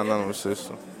ner någon annan och så.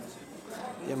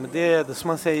 Ja, men det är som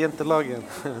man säger jantelagen.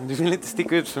 Du vill inte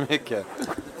sticka ut för mycket.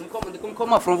 Det kommer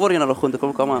komma från vår generation, det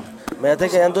kommer komma. Men jag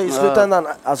tänker ändå i slutändan,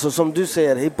 alltså som du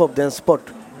säger, hiphop det är en sport.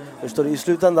 Förstår du? I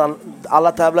slutändan,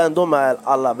 alla tävlar ändå med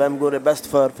alla. Vem går det bäst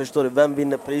för? Förstår du? Vem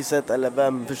vinner priset? Eller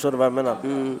vem, förstår du vad jag menar?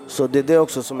 Så det är det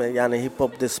också som är gärna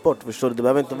hiphop, det är sport. Förstår du? Det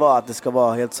behöver inte vara att det ska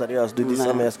vara helt seriöst. Du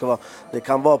dissar mig, det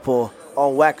kan vara på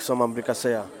on wax som man brukar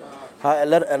säga.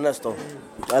 Eller Ernesto,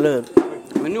 eller hur?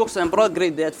 Men nu också en bra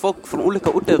grej, det är att folk från olika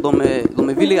orter, de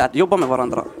är villiga att jobba med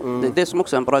varandra. Det är det som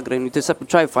också är en bra grej. Till exempel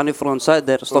Tribe, han är från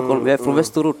söder, Stockholm, vi är från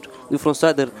västerort, du är från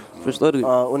söder, förstår du?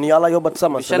 Och ni alla jobbar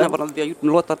tillsammans, vi känner varandra, vi har gjort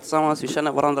låtar tillsammans, vi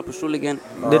känner varandra personligen.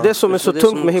 Det är det som är så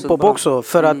tungt med hiphop också,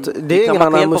 för att det är ingen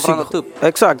annan musik.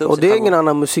 Exakt, och det är ingen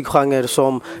annan musikgenre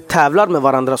som tävlar med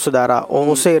varandra sådär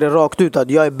och säger det rakt ut att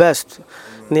jag är bäst.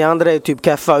 Ni andra är typ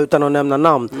keffa utan att nämna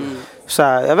namn. Så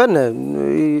här, jag vet inte,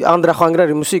 i andra genrer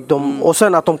i musik och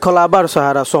sen att de kollabar så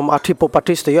här som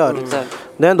hiphop-artister gör.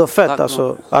 Det är ändå fett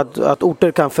alltså, att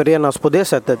orter kan förenas på det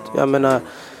sättet. Jag menar,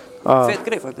 fet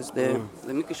grej faktiskt, det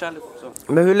är mycket kärlek också.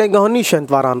 Men hur länge har ni känt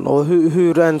varandra och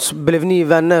hur ens blev ni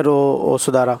vänner och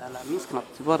sådär? Jag minns knappt,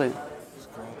 hur var det?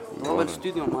 Det var väl i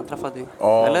studion man träffade dig,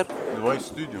 eller? Det var i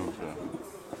studion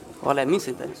tror Jag minns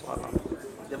inte ens.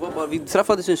 Det var bara, vi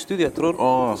träffades i en studio, jag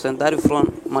tror. Sen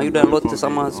därifrån, man gjorde en låt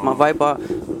tillsammans, man vibade.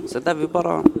 Sen där vi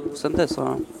bara, sen dess.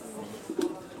 Sen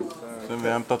vi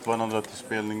har hämtat varandra till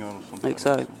spelningar och sånt.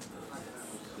 Exakt.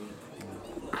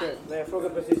 Jag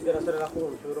frågade precis deras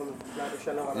relation, hur de lärde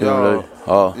känna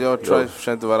varandra. Jag och Tribe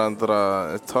kände varandra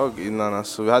ett tag innan.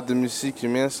 Alltså, vi hade musik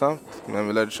gemensamt, men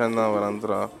vi lärde känna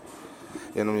varandra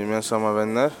genom gemensamma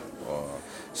vänner.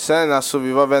 Sen alltså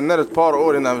vi var vänner ett par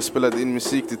år innan vi spelade in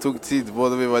musik. Det tog tid,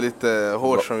 båda vi var lite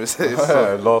hård som vi säger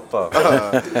så. Låta.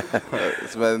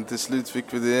 Men till slut fick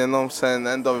vi det igenom. Sen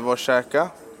en dag vi var och käka.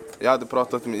 Jag hade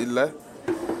pratat med Ille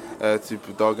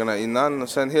typ dagarna innan. Och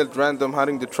sen helt random, han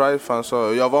ringde Tribe. Han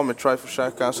sa, jag var med Tribe och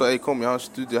käka. Han sa, ey kom jag har en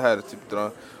studio här. Typ,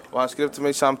 och han skrev till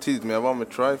mig samtidigt, men jag var med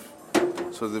Tribe.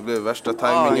 Så det blev värsta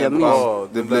tajmingen.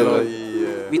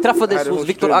 Vi träffades hos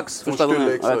Victor Ax första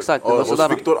gången. Exakt. Det var sådär.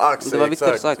 Det var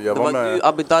Victor, exakt. Det var du,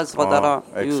 Abidaz var där.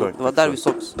 Det var där vi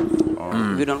sågs.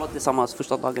 Vi gjorde en låt tillsammans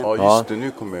första dagen. Ja, just det,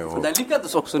 nu kommer jag ihåg. Den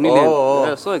lyckades också nyligen.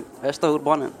 Jag såg värsta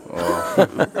urbanen.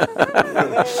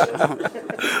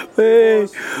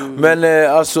 Men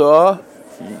alltså,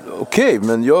 okej,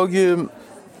 men jag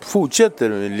fortsätter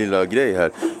med en lilla grej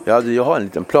här. Jag har en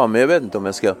liten plan, men jag vet inte om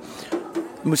jag ska...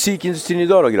 Musikindustrin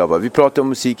idag då grabbar, vi pratar om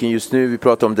musiken just nu, vi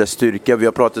pratar om dess styrka, vi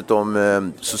har pratat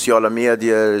om sociala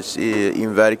mediers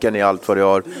inverkan i allt vad det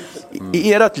har.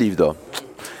 I ert liv då?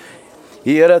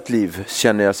 I ert liv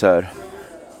känner jag så här,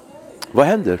 vad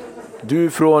händer? Du är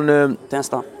från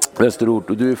Tensta, Västerort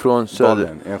och du är från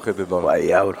Söder. Enskede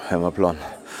Dalen. Wow, hemmaplan.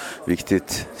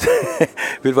 Viktigt.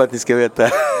 Vill bara att ni ska veta.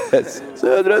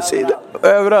 Södra sidan.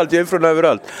 Överallt, jag är från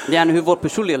överallt. Det är hur vårt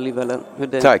personliga liv eller? Hur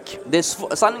det, tack. Det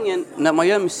är sanningen, när man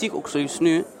gör musik också just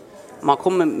nu. Man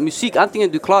kommer musik, antingen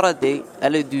du klarar dig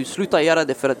eller du slutar göra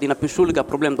det för att dina personliga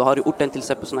problem du har i orten till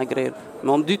exempel såna grejer. Men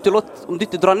om du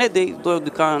inte drar ner dig, då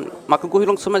man kan gå hur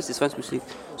långt som helst i svensk musik.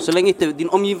 Så länge inte din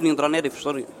omgivning drar ner dig,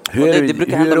 förstår du? Hur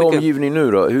är omgivning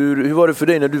nu då? Hur var det för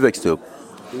dig när du växte upp?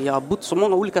 Jag har bott så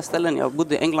många olika ställen. Jag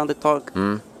bodde i England ett tag.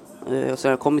 Och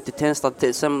sen jag kommit till Tensta.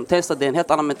 Tensta det är en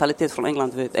helt annan mentalitet från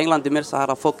England. Vet. England är mer så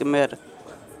här, folk är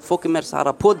mer så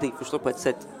här på dig, förstår på ett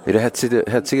sätt. Är det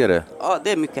hetsigare? Ja,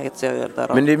 det är mycket hetsigare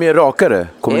där. Men det är mer rakare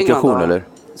kommunikation England, eller?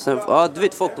 Sen, du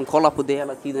vet folk, de kollar på det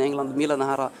hela tiden i England. Den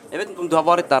här, jag vet inte om du har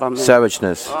varit där. Men,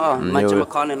 Savageness. Matcha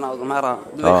McConnell och de här.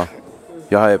 Du vet.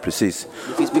 Ja, precis.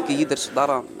 Det finns mycket jidder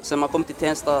sådär. Sen man kom till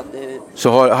Tensta.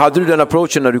 Så hade du den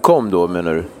approachen när du kom då,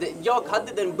 menar du? Jag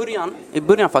hade den i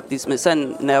början faktiskt. Men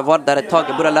sen när jag var där ett tag,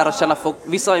 jag började lära känna folk.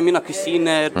 Vissa är mina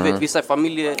kusiner, du vet, vissa är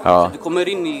familjer. Ja. Så du kommer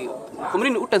in i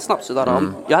orten snabbt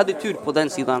sådär. Jag hade tur på den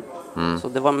sidan. Så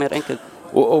det var mer enkelt.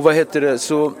 Och vad heter det?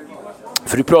 Så,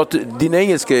 för du pratar, din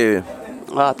engelska är...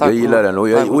 Ja, jag gillar den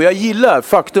och jag gillar,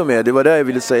 faktum är, det var det jag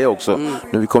ville säga också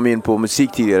när vi kom in på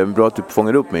musik tidigare, bra att du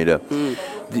fångade upp mig i det.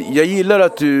 Jag gillar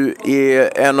att du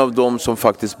är en av dem som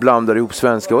faktiskt blandar ihop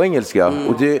svenska och engelska.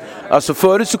 Och det, alltså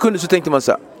förut så tänkte man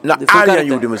så här, när Arjan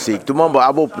gjorde musik, då man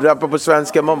bara rappar på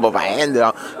svenska, man bara, vad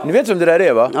händer? Ni vet vem det där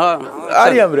är, va? Ja,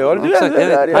 Arjan, bro, du vet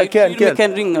det?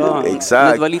 Ken Ring,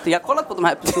 exakt. Det var lite, jag kollat på de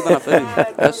här episoderna förut.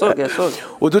 Jag såg.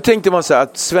 Och då tänkte man så här,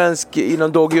 att svensk,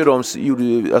 innan Doggy och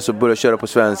de alltså började köra på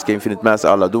svenska, Infinite Mass,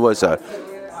 alla, då var det så här,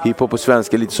 hiphop på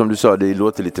svenska, lite som du sa, det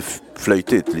låter lite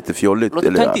flöjtigt, lite fjolligt.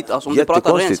 Låter töntigt, alltså, om du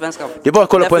pratar ren svenska. Det är bara att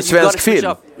kolla på en svensk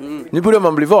film. Nu börjar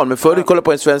man bli van, men förut kolla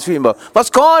på en svensk film, bara, vad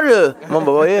ska du? Man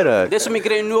bara, vad är det här? Det är som är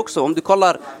grejen nu också, om du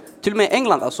kollar, till och med i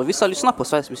England, alltså, vissa lyssnar på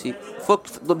svensk musik. Folk,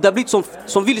 det har blivit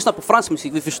som vi lyssnar på fransk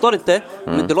musik, vi förstår inte,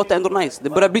 men det låter ändå nice. Det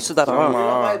börjar bli så där.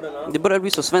 Det börjar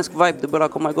bli så svensk vibe, det börjar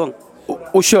komma igång.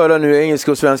 Och köra nu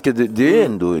engelska och svenska, det är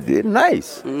ändå, det är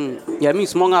nice. Jag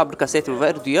minns många brukar säga till mig, vad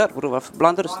är det du gör, bro? Varför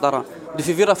blandar du sådär? Du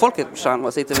förvirrar folket, brorsan,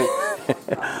 vad säger till mig?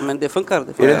 Men det funkar.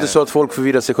 Är det inte så att folk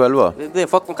förvirrar sig själva?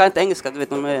 Folk kan inte engelska, du vet,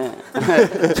 de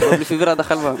blir förvirrade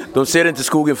själva. De ser inte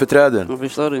skogen för träden.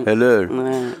 Förstår du? Eller?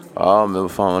 Nej. Ja, men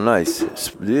fan vad nice.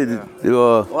 Det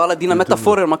var... Och alla dina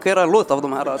metaforer, man kan göra en låt av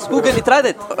de här. Skogen i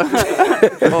trädet.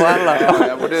 Och alla.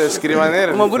 Jag borde skriva ner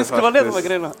det. Man borde skriva ner de här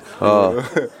grejerna. Ja.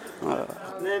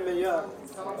 Nej,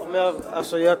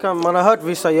 men man har hört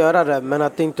vissa göra det, men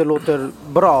att det inte låter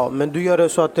bra. Men du gör det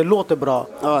så att det låter bra.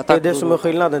 Ja, det är det som är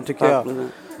skillnaden, tycker jag.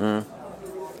 Nej,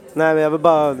 men jag vill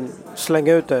bara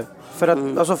slänga ut det. För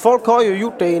att alltså, folk har ju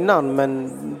gjort det innan,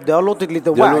 men det har låtit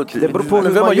lite wack. Det beror på hur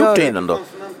vem man har gör gjort det innan då?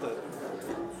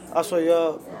 Alltså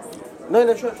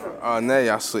Nej, kör. Nej,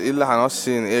 alltså Ille, han har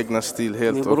sin egna stil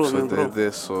helt också. Det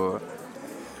är så...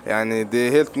 Yani, det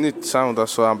är helt nytt sound,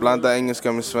 alltså, han blandar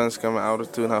engelska med svenska med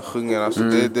autotune, han sjunger, alltså,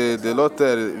 det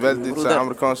låter väldigt så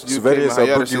amerikanskt UK, men han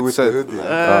gör det sitt sätt.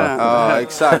 Ja,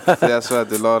 exakt, det är så att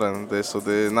det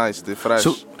är nice, det är fresh.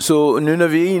 Så nu när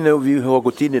vi är inne och vi har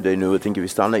gått in i det nu, jag tänker vi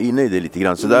stannar inne i det lite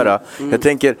grann sådär. Jag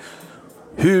tänker,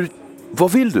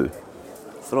 vad vill du?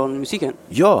 Från musiken?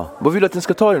 Ja, vad vill du att den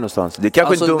ska ta dig någonstans? Det är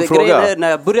kanske alltså, inte en dum fråga. Grejen är, när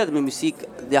jag började med musik,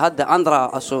 jag hade andra,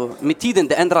 alltså med tiden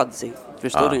det ändrade sig.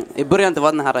 Förstår du? I början det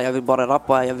var den här, jag vill bara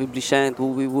rappa, jag vill bli känd,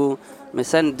 woo. Men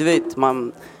sen, du vet,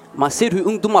 man ser hur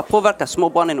ungdomar påverkar små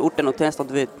barnen i orten och Tensta,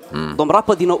 du vet. De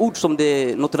rappar dina ord som det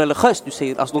är något religiöst du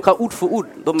säger. Alltså de kan ord för ord.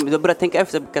 De börjar tänka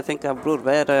efter, jag brukar tänka, bror,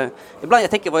 vad är det? Ibland jag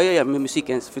tänker, vad jag gör med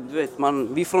musiken? För du vet,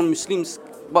 vi är från muslimsk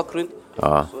bakgrund.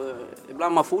 Så,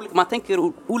 ibland man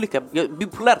tänker olika,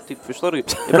 bipolär typ, förstår du?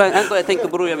 Ibland ändå jag tänker,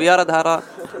 bror, jag vill göra det här.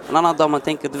 En annan dag man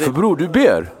tänker, du vet. För bror, du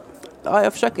ber? Ja,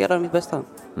 jag försöker göra mitt bästa.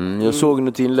 Jag såg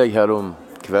något inlägg här om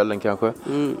kvällen kanske.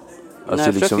 Alltså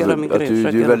nej, liksom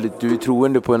att du är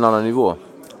troende på en annan nivå.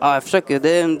 Ja, jag försöker.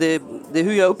 Det är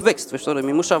hur jag är uppväxt, förstår du?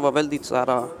 Min morsa var väldigt så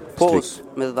här på oss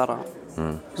med det där.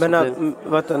 Men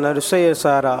när du säger så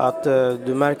här att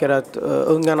du märker att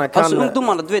ungarna kan... Alltså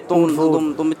ungdomarna, du vet,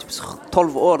 de är typ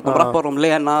 12 år. De rappar om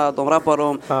Lena, de rappar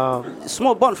om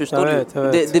små barn, förstår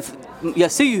du?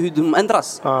 Jag ser ju hur de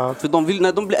ändras. För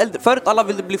när de blir äldre. Förut alla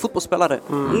ville bli fotbollsspelare.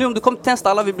 Nu om du kommer till Tensta,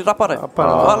 alla vill bli rappare.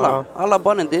 Alla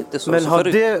barnen, det är inte så. Men har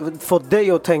det fått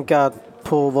dig att tänka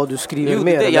på vad du skriver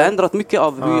mer? Jag har ändrat mycket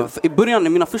av hur i början, i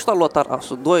mina första låtar,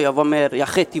 alltså, då jag var mer, jag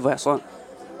sket i vad jag sa.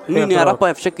 Nu när jag rappar,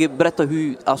 jag försöker berätta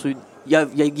hur, alltså,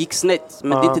 jag gick snett,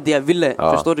 men det är inte det jag ville,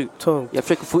 förstår du? Jag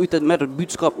försöker få ut ett mer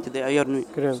budskap till det jag gör nu.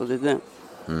 Så det är det.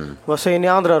 Vad säger ni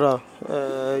andra då?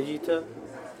 Gita?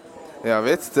 Jag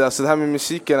vet inte, alltså det här med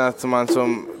musiken, att man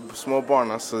som små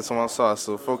barn, alltså, som han sa,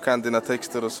 alltså, folk kan dina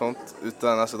texter och sånt,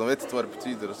 utan alltså, de vet inte vad det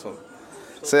betyder och sånt.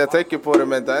 Så jag tänker på det,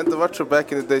 men det har inte varit så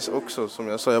back in the days också, som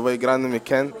jag sa. Jag var ju granne med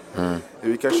Ken.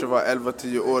 Vi kanske var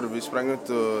 11-10 år, vi sprang ut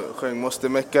och sjöng Måste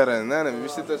Mäckaren. Nej, vi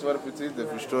visste inte ens vad det betyder,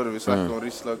 förstår du? Vi snackade om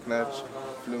Rissla, Knärch,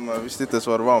 Flumma, vi visste inte ens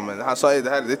vad det var. Men han sa, det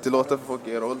här är inte låtar för folk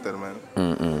i er ålder, men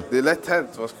det är lätt hänt,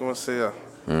 vad ska man säga?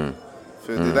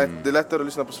 För det är lättare att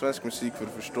lyssna på svensk musik för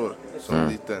du förstår, som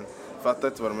liten. Fattar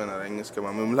inte vad de menar, engelska,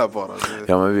 man mumlar bara.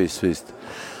 Ja, men visst.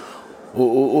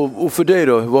 Och för dig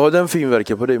då, vad har den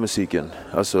finverkat på dig, musiken?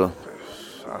 Alltså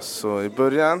i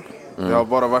början, det har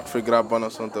bara varit för grabbarna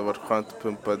och sånt, det har varit skönt att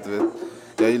pumpa, du vet.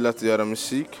 Jag gillar att göra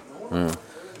musik.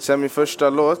 Sen min första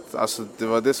låt, alltså det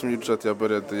var det som gjorde så att jag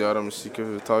började göra musik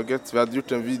överhuvudtaget. Vi hade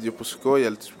gjort en video på skoj,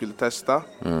 eller skulle testa.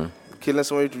 Killen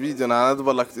som har gjort videon, han hade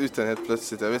bara lagt ut den helt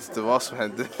plötsligt. Jag vet inte vad som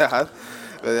hände här.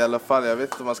 Men i alla fall, jag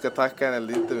vet inte om man ska tacka henne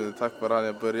eller inte, men tack vare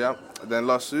jag började. Den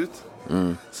lades ut.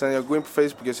 Sen jag går in på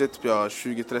Facebook, jag ser typ jag har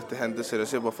 20-30 händelser. Jag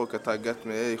ser bara folk har taggat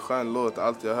mig, skön låt,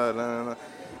 allt jag hör.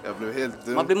 Jag blev helt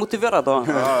dum. Man blir motiverad då.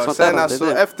 Ja, sen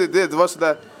alltså, efter det var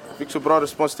sådär, fick så bra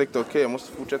respons, tänkte okej, jag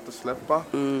måste fortsätta släppa.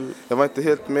 Jag var inte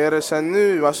helt med det. Sen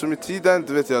nu, alltså med tiden,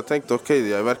 du vet, jag tänkte okej,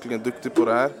 jag är verkligen duktig på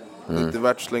det här. Det är inte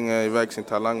värt att slänga iväg sin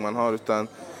talang man har, utan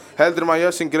hellre man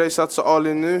gör sin grej, satsa all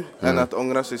in nu, än att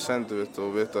ångra sig sen, du vet,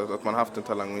 och veta att man haft en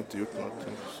talang och inte gjort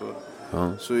någonting.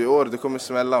 Så i år, det kommer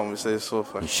smälla om vi säger så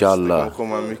faktiskt. Inshallah. Det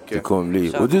kommer komma mycket. Det kommer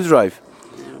bli. Och du Drive,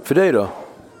 för dig då?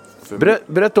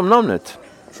 Berätta om namnet.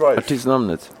 Drive.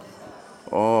 Artistnamnet.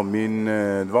 Ja,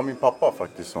 det var min pappa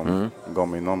faktiskt som gav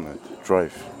mig namnet.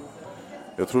 Drive.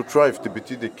 Jag tror Drive, det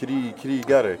betyder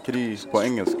krigare, krig på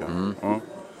engelska.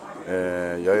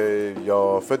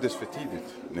 Jag föddes för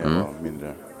tidigt när jag var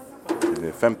mindre. Det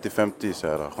är 50-50 så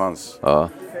här, chans. Ja.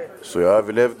 Så jag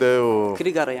överlevde och...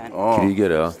 Krigare igen. Ja.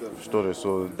 Krigare, ja. Förstår du?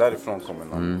 Så därifrån kommer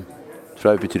namnet.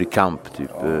 Drive betyder kamp, typ.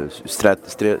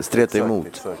 Streta emot.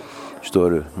 Exakt.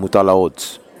 Förstår du? Mot alla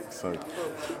odds. Exakt.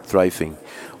 Thriving.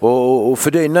 Och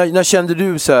för dig, när kände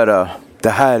du så här, det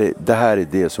här är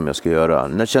det som jag ska göra?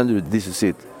 När kände du this is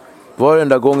it? Var det den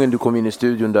där gången du kom in i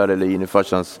studion där eller in i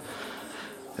farsans?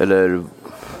 Eller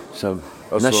så,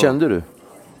 alltså, när kände du?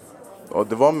 Ja,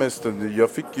 det var mest, jag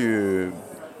fick ju,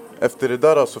 efter det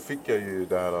där så fick jag ju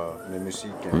det här med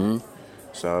musiken.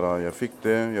 Så här, jag fick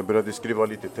det, jag började skriva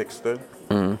lite texter.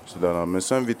 Så där, men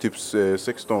sen vid typ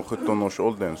 16-17 års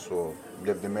åldern så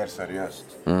blev det mer seriöst.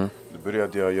 Då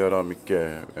började jag göra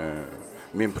mycket.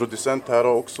 Min producent här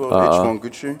också, H1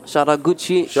 Gucci. Shoutout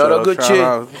Gucci. Shoutout Gucci.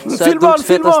 Filma!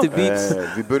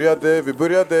 Vi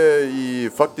började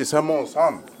faktiskt hemma hos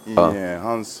han. I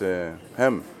hans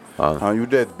hem. Han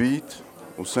gjorde ett beat.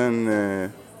 Och sen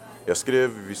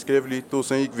vi skrev lite och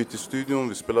sen gick vi till studion.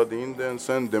 Vi spelade in den.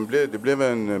 Sen det blev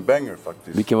en banger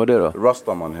faktiskt. Vilken var det då?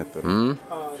 Rastaman heter det.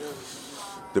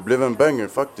 Det blev en banger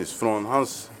faktiskt från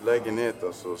hans lägenhet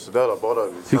alltså. Så där bara.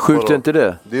 Hur sjukt är inte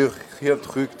det? Det är helt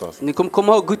sjukt alltså. Ni kommer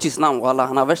komma ihåg Guccis namn, alla.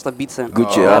 Han har värsta beatsen.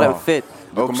 Gucci, Det är en fet.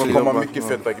 Det kommer komma mycket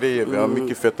feta grejer. Vi har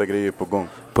mycket feta grejer på gång.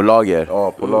 På lager?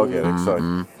 Ja, på lager, exakt.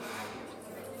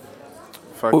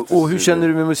 Och hur känner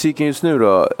du med musiken just nu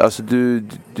då? Alltså du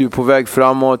är på väg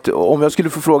framåt. Om jag skulle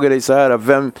få fråga dig så här,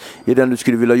 vem är den du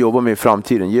skulle vilja jobba med i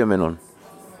framtiden? Ge mig någon.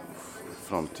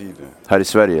 Framtiden? Här i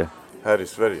Sverige? Här i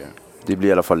Sverige? Det blir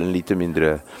i alla fall en lite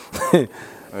mindre...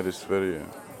 Här i Sverige?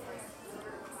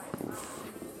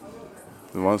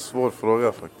 Det var en svår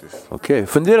fråga faktiskt. Okej,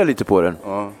 fundera lite på den.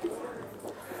 Ja.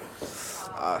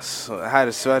 Alltså, här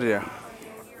i Sverige.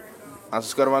 Alltså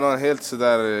ska det vara någon helt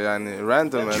sådär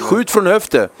random eller? Skjut från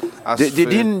höften. Alltså, det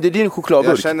är din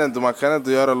chokladburk. Jag känner inte, man kan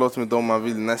inte göra låt med dem man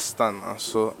vill nästan.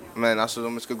 Alltså, men alltså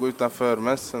om vi ska gå utanför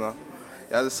mässorna.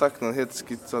 Jag hade sagt något helt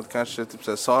skitsat, kanske typ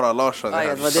såhär Sara Larsson. Det var det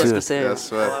jag skulle säga. Jag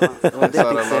svär.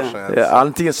 Sara Larsson. Ja,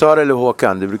 antingen Sara eller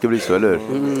Håkan, det brukar bli så, eller hur?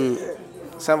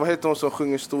 Sen vad heter hon som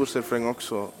sjunger storsrefräng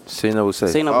också? Sina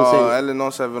Hussein. Ja, eller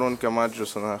någon sån här Veronica Maggio,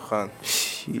 sån här skön.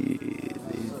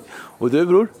 Och du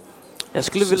bror? Jag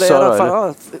skulle vilja göra,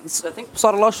 jag tänkte på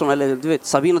Sara Larsson, eller du vet,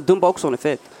 Sabina Dumba också, hon är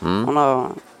fet. Hon har,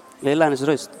 jag gillar hennes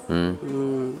röst.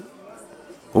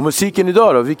 Och musiken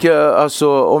idag då?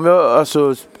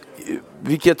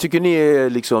 Vilka tycker ni är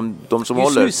liksom de som just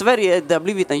håller? Just nu i Sverige, det har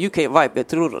blivit en UK-vibe. Jag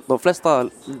tror de flesta,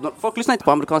 folk lyssnar inte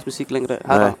på amerikansk musik längre.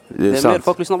 Nej, det är sant. Mer,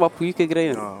 folk lyssnar bara på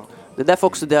UK-grejer. Ja. Det är därför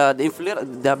också det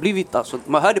har blivit, alltså,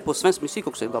 man hör det på svensk musik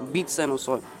också, beatsen och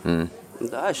så.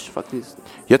 Det är faktiskt.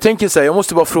 Jag tänker så här, jag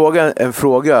måste bara fråga en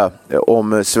fråga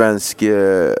om svensk.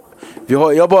 Jag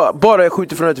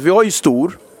skjuter från det. Vi har ju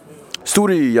Stor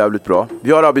är ju jävligt bra.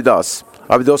 Vi har Abidas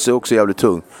är också jävligt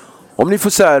tung. Om ni får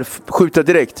så här skjuta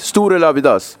direkt, Stor eller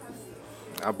Abidas?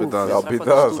 Abidas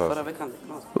alltså.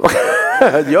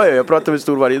 Ja, jag pratar med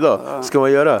Stor varje dag. Ska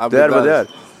man göra? Abidas. Det är vad det är.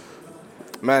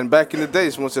 Men back in the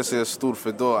days måste jag säga Stor,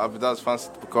 för då Abidas fanns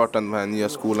inte på kartan, den här nya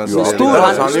skolan. Ja. Stor, han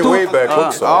är way back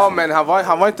också. Ja, men han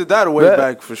var inte där way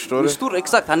back, förstår du? Stor,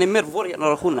 exakt, han är mer vår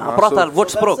generation. Han pratar vårt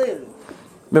språk.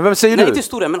 Men vem säger du? Nej, inte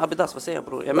Stor, men Abidas, vad säger jag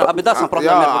bror? Men Abidas, han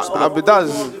pratar mer vårt språk.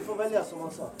 Abidas.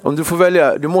 Om du får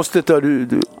välja, du måste ta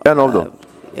en av dem.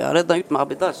 Jag har redan gjort med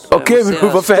Abidas. Okej, men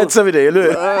varför hetsar vi dig, eller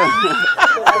hur?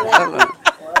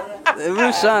 Det är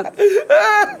brorsan.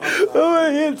 Jag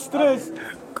är helt stress.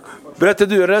 Berättar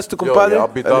du, Ernesto compadre? Ja,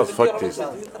 Abidas faktiskt.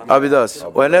 Abidas.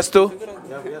 Och Ernesto?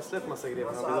 Jag har släppt massa grejer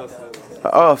med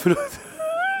Abidas. Förlåt.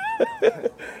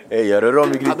 Gör det om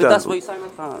i grytan. Abidas var ju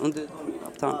signat under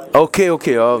avtal.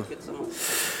 Okej, ja.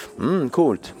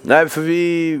 Coolt. Nej, för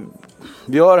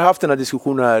vi har haft den här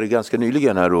diskussionen här ganska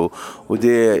nyligen här och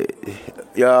det,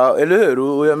 ja, eller hur?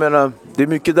 Och jag menar, det är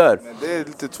mycket där. Men det är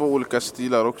lite två olika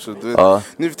stilar också. Du vet,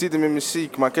 nu för tiden med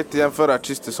musik, man kan inte jämföra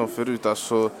artister som förut.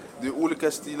 Alltså, det är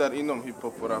olika stilar inom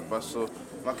hiphop och rap. Alltså,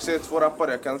 man kan säga två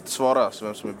rappare, jag kan inte svara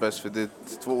vem som är bäst för det är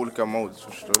två olika modes,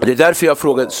 förstår du? Det är därför jag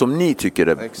frågar som ni tycker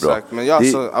är bra. Exakt, men jag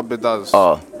är Abidas.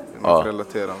 Man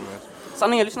relaterar med.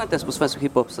 Sanningen, jag lyssnar inte ens på svensk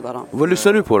hiphop sådär. Vad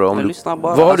lyssnar du på då?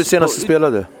 Vad har du senast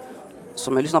spelade?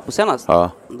 Som jag lyssnade på senast?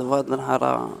 Ja. Det var den här,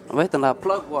 vad heter den där?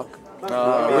 Plug Walk.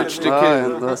 Rich the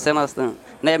Kid. Det senaste.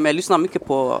 Nej, men jag lyssnar mycket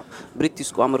på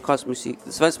brittisk och amerikansk musik.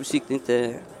 Svensk musik, det är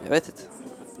inte, jag vet inte.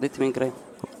 Det är inte min grej.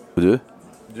 Och du?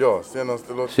 Ja,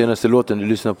 senaste låten du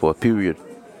lyssnar på, period.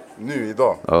 Nu,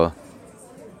 idag? Ja.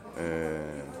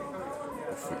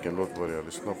 Vilken låt var det jag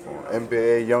lyssnade på? NBA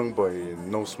Youngboy,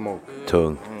 No Smoke.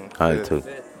 Tung. Tung.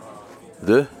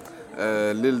 Du?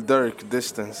 Lil Durk,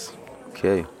 Distance.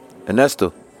 Okej.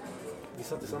 Ernesto? Vi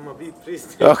satte samma beatpris.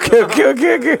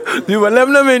 Okej. Du bara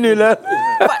lämna mig nu, lär.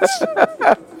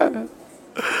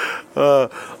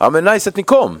 Ja, men nice att ni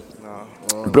kom.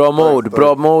 Bra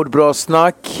mode, bra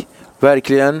snack.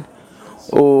 Verkligen.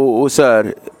 Och så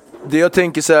här, det jag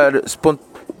tänker så här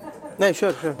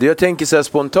kör. Det jag tänker så här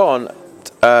spontant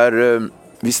är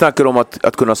vi snackar om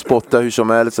att kunna spotta hur som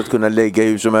helst, att kunna lägga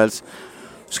hur som helst.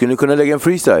 Skulle ni kunna lägga en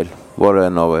freestyle var och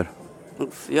en av er?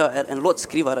 Jag är en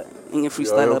låtskrivare, ingen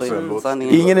freestylare.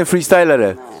 Ingen är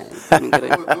freestylare?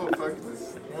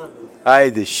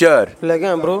 Ajde, kör. Lägg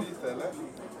en, bro.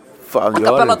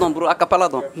 Acapella dem, bro. Acapella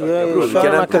dem. Kör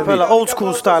en acapella, old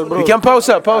school style, bro. Vi kan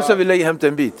pausa, vi lägger hämta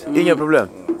en bit. Inga problem.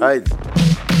 Ajde.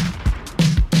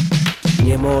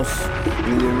 Ni är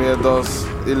med oss,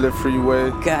 Ille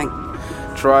Freeway, Gang,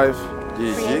 Drive,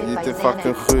 lite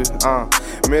fucking 7.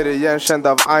 Mer igenkänd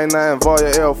av Aina än vad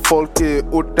jag är av folk i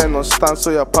orten någonstans.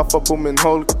 Och jag paffar på min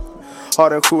holk.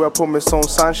 Har en 7 på mig som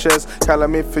Sanchez. Kallar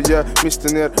mig för jag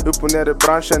mister ner, upp och ner i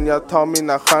branschen. Jag tar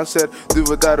mina chanser. Du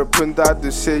var där och pundar,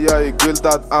 du ser jag är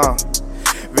guldad.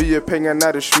 Vi ger pengar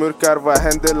när det smurkar. Vad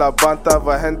händer La Banta,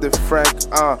 vad händer Frank?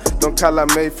 De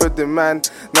kallar mig för the man.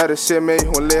 När de ser mig,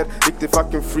 hon ler. Riktig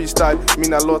fucking freestyle.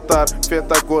 Mina låtar,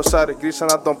 feta gåsar.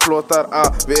 Grisarna de plåtar.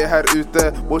 Vi är här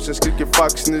ute, bossen skriker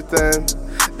fuck snuten.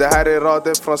 Det här är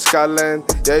raden från skallen.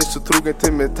 Jag är så trogen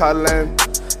till metallen.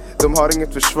 De har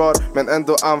inget försvar, men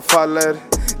ändå anfaller.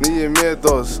 Ni är med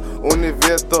oss, och ni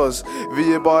vet oss.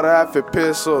 Vi är bara här för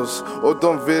pesos. Och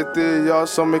de vet det är jag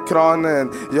som är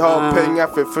kranen. Jag har pengar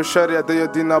för att försörja dig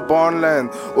och dina barnlän.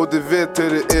 Och du vet hur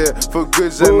det är, för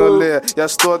gudsen och le. Jag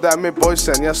står där med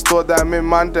boysen, jag står där med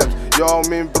manden. Jag och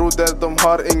min broder, de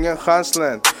har ingen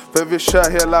chanslän. För vi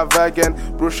kör hela vägen.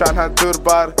 Brorsan han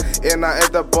turbar, ena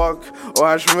är där bak och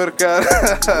han smurkar.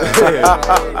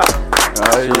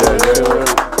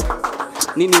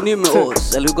 Ni med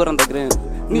oss, eller hur går den där grejen?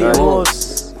 Ni med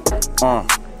oss.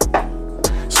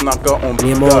 Snacka om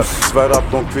brudar, svär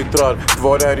att de kvittrar.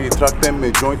 Kvar här i trakten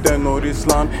med jointen och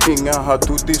Ryssland. Inga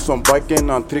hatuti som biken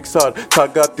han trixar.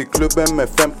 Taggat i klubben med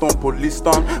 15 på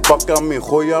listan. Backa min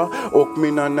hoja och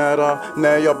mina nära.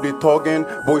 När jag blir tagen,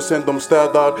 boysen de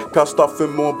städar. Kasta för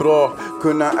må bra,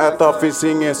 kunna äta. Finns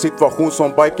ingen situation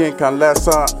som biken kan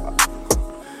läsa.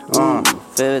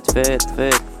 Fett.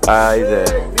 Ajde.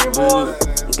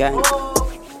 Gang.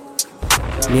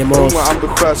 Unga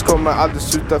ambitiös kommer aldrig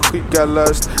sluta skicka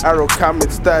löst. Arrow kan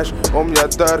mitt stash om jag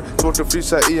dör. Svårt att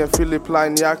frysa i en Philip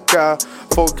Line jacka.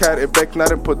 Folk här är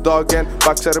becknare på dagen,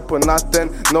 baxare på natten.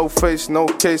 No face, no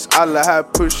case, alla här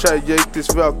pushar gate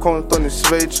tills vi har konton i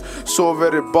Schweiz.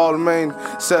 Sover i Balmain,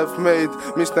 self-made.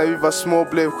 Minns när vi var små,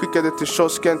 blev skickade till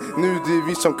kiosken. Nu det är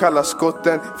vi som kallar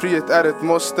skotten. Frihet är ett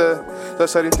måste.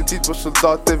 Tassar inte tid på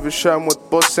soldater, vi kör mot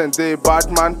bossen. Det är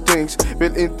Batman things.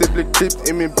 Vill inte bli klippt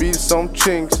i min bil som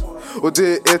Chinks. Och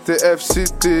det är ETF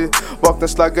City. Vakna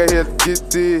slaggar helt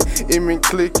gitty. I min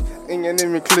klick, ingen i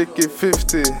min klick är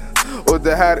 50. Och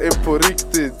det här är på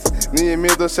riktigt. Ni är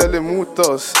med oss eller mot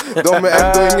oss. De är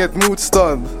ändå inget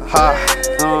motstånd. Ha.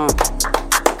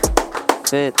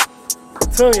 Fett.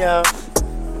 Tung, ja.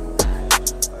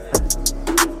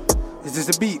 Is this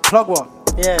the beat? Plug walk?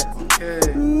 Yeah. Okay.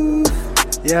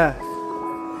 Yeah.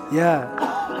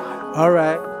 All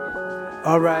right.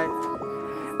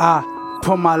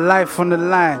 put my life on the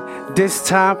line. This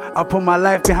time, I put my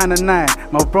life behind the 9.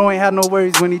 My bro ain't had no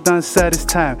worries when he done said his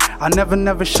time. I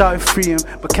never shouted free him,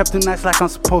 but kept him nice like I'm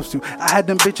supposed to. I had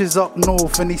them bitches up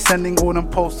north and he sending all them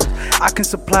posters. I can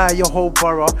supply your whole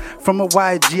borough. From a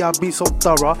YG, I've been so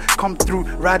thorough. Come through,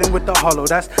 riding with the hollow.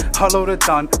 That's hollow to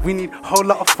done. We need whole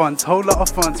lot of funds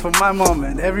for my mom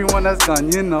and everyone that's gone,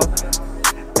 you know.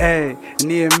 Hey,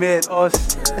 ni är med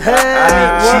oss. I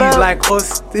need cheese like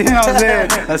us. You know what I'm saying?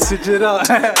 I switch it up.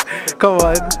 Come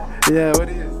on. Yeah, what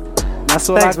is? That's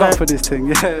what I got for this thing.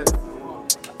 Yeah.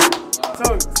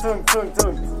 Tung.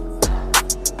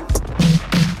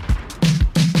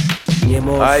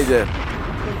 Hejde.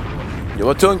 Det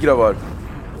var tungt, grabbar.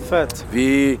 Fett.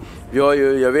 Vi har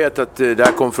ju, jag vet att det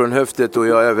här kom från höftet och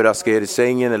jag överraskar er i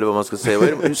sängen, eller vad man ska säga.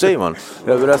 Hur säger man?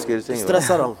 Jag överraskar er i sängen.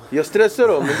 Stressar dem. Jag stressar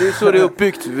dem, men det är så det är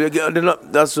uppbyggt.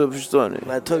 Alltså, förstår ni?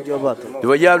 Nej, tungt jobbat. Det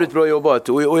var jävligt bra jobbat.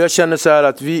 Och jag känner så här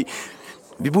att vi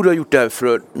borde ha gjort det här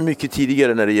för mycket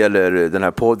tidigare när det gäller den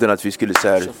här podden, att vi skulle så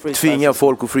här tvinga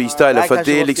folk att freestyla, för att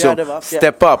det är liksom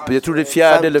step up. Jag tror det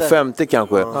är 4:e eller 5:e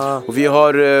kanske. Och vi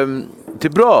har det är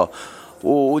bra.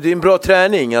 Och det är en bra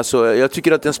träning. Alltså, jag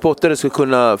tycker att en spottare ska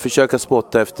kunna försöka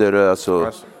spotta efter,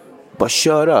 alltså, bara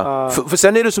köra. För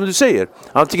sen är det som du säger.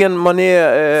 Antingen man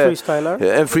är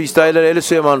en freestyler eller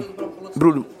så är man,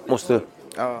 bror, måste. Det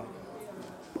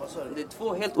är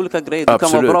två helt olika grejer. Du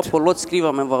kan vara bra på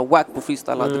låtskriva men vara wack på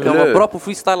freestyla. Du kan vara bra på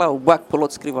freestyla och wack på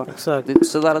låtskriva. Exakt. Det är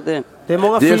sådär det. Det är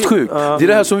många det är helt sjukt. Det är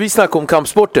det här som vi snackar om,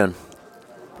 kampsporten.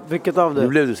 Vilket av det? Nu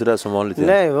blev det sådär som vanligt.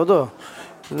 Nej, vadå?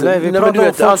 Nej, vi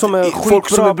pratar om folk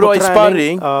som är bra i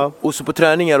sparring och så på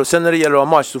träningar, och sen när det gäller att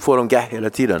ha match så får de hela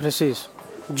tiden. Precis.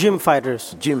 Gym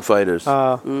fighters.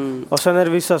 Och sen är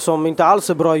det vissa som inte alls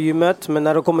är bra i gymmet, men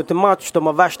när de kommer till match de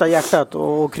har värsta hjärtat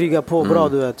och krigar på bra,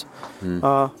 du vet.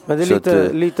 Men det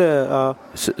är lite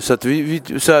så att vi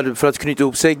så här, för att knyta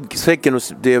ihop säcken, och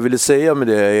det jag ville säga med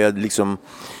det är liksom,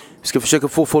 vi ska försöka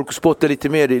få folk att spotta lite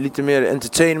mer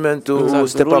entertainment och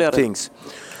step up things.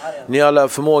 Ni har alla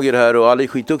förmågor här och alla är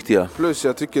skitduktiga. Plus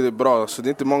jag tycker det är bra, så det är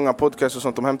inte många podcasts och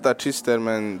sånt, de hämtar artister,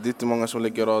 men det är inte många som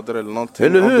lägger rader eller någonting.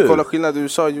 Eller hur? Om du kollar skillnad i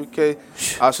USA och UK,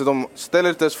 alltså de ställer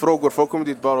inte ens frågor, folk kommer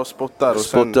dit bara och spottar.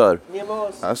 Sen,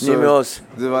 alltså, ni med oss.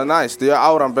 Det var nice, det gör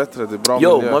auran bättre, det är bra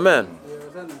Yo, miljö. my man.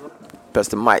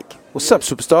 Pastor Mike. What's up,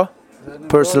 superstar?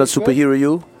 Personal superhero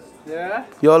you? Yeah.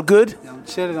 You all good? I'm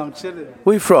chilling.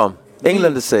 Where you from?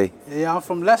 England to say? Yeah, I'm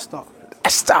from Leicester.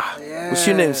 Leicester? Yeah. What's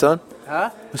your name, son? Huh?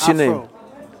 What's your name?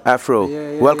 Afro.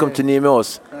 Welcome to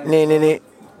Nimeos. Nee.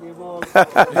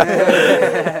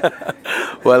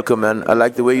 Welcome, man. I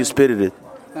like the way you spitted it.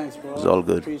 Thanks, bro. It's all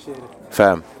good. Appreciate it.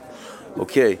 Fam.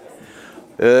 Okej.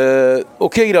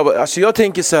 Okej, grabbar. Alltså jag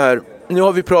tänker så här. Nu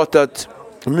har vi pratat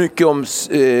mycket om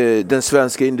den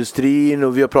svenska industrin,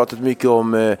 och vi har pratat mycket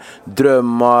om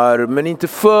drömmar, men inte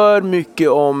för mycket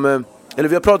om... Eller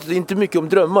vi har pratat inte mycket om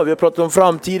drömmar, vi har pratat om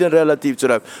framtiden relativt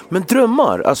sådär. Men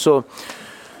drömmar, alltså...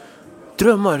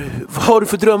 Drömmar, vad har du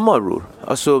för drömmar, bror?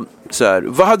 Alltså, så här,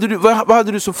 vad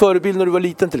hade du som förebild när du var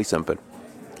liten till exempel?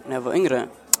 När jag var yngre?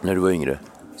 När du var yngre?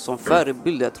 Som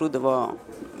förebild, jag tror det var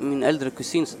min äldre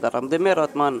kusin. Sådär. Det är mer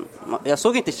att jag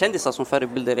såg inte kändisar som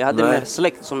förebilder. Jag hade mer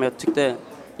släkt som jag tyckte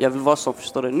jag vill vara som,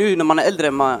 förstår du. Nu när man är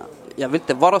äldre, jag vill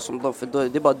inte vara som dem, för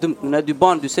det är bara dumt. Men när du är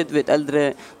barn, du ser, du vet,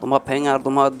 äldre, de har pengar,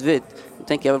 de har, du vet. Jag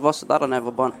tänker jag vill vara sådär när jag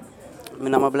var barn.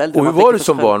 Men när man blir äldre, och hur var du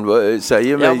som barn?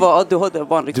 Säg mig. Jag var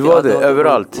ADHD-barn. Du var det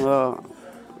överallt?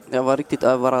 Jag var riktigt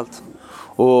överallt.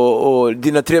 Och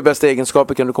dina 3 bästa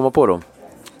egenskaper, kan du komma på dem?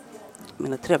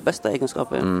 Mina 3 bästa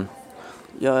egenskaper?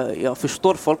 Jag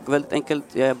förstår folk väldigt enkelt.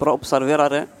 Jag är bra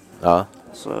observerare. Ja.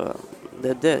 Så det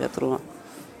är det jag tror.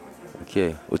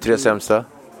 Okej. Och 3 sämsta?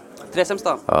 3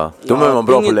 sämsta? Ja. De är man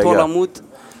bra på att lägga. Ingen tålamod.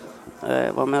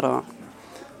 Vad mera?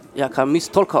 Jag kan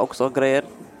misstolka också grejer.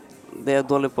 Det är jag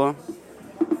dålig på.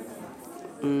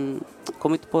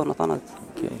 Kom inte på något annat.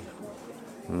 Okej.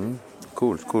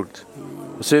 Coolt.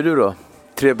 Vad säger du då?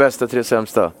 3 bästa, 3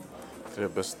 sämsta? 3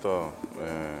 bästa.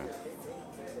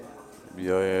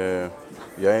 Jag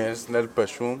är en snäll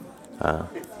person. Ja.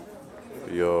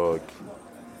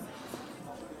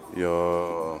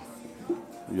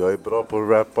 Jag är bra på att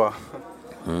rappa.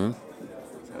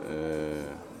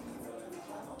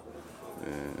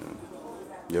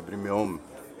 Jag bryr mig om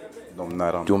de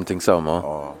nära. Du omtänksam, ja?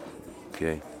 Ja.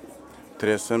 Okej.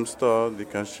 3 sämsta, det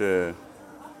kanske...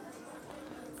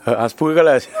 Han spolar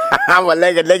läs. Han var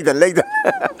lägg den.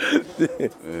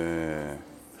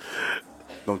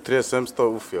 De 3 sämsta,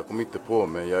 jag kommer inte på,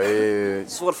 men jag är...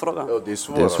 Svår fråga. Ja, det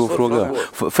är en svår fråga.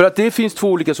 För att det finns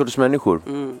 2 olika sorters människor.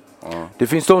 Ja. Det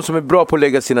finns de som är bra på att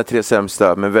lägga sina 3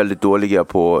 sämsta, men väldigt dåliga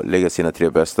på att lägga sina 3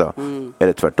 bästa.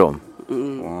 Eller tvärtom.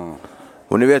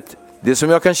 Och ni vet, det som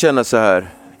jag kan känna så här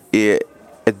är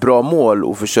ett bra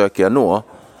mål att försöka nå,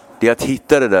 det är att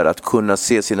hitta det där, att kunna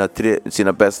se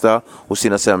sina bästa och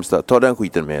sina sämsta. Ta den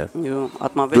skiten med er. Jo,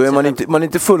 att man vet. Då är man är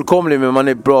inte fullkomlig, men man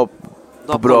är bra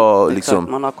på bra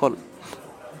liksom. Man har koll.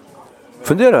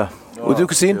 Fundera. Ja, och du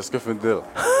kusin? Jag ska fundera.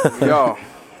 Ja.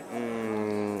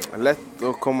 Lätt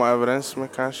att komma överens med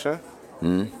kanske.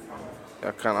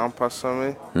 Jag kan anpassa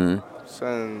mig.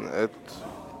 Sen ett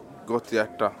gott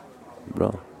hjärta.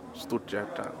 Bra. Stort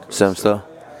hjärta.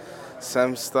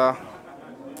 Sämsta?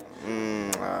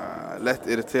 Lätt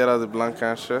irriterad ibland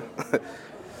kanske.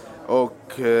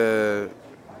 Och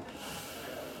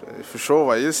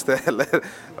försova, just det. Eller?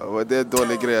 Det är en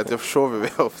dålig grej att jag försover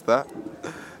mig ofta.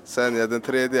 Sen den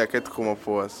tredje, jag kan inte komma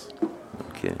på oss.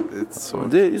 Okej.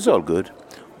 Det är all good.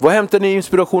 Vad hämtar ni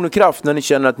inspiration och kraft när ni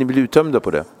känner att ni blir uttömda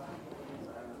på det?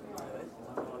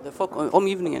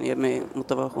 Omgivningen ger mig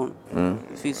motivation.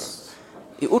 Det finns,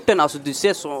 i orten alltså, du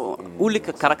ser så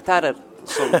olika karaktärer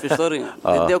som förstår du. Det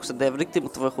är också det är riktig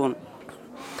motivation.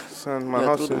 Sen man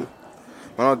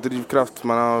har drivkraft,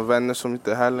 man har vänner som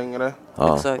inte är här längre.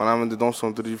 Man använder dem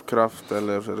som drivkraft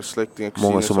eller släktingar,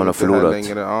 många som man har förlorat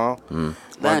längre.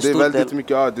 Det är väldigt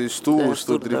mycket, det är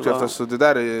stor drivkraft. Alltså, det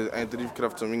där är en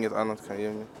drivkraft som inget annat kan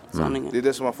ge mig. Det är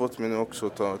det som har fått mig nu också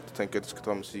att tänka att jag ska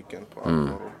ta musiken på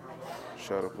allvar och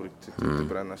köra på riktigt, inte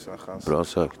bränna sina chanser. Bra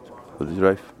sagt. Och du,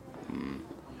 Raif?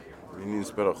 Min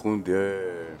inspiration, det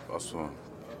är alltså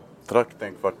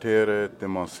trakten, kvarteret, det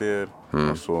man ser.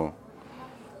 Alltså,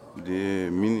 det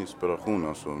är min inspiration.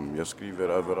 Alltså, jag skriver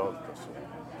överallt. Alltså,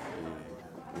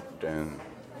 i orten,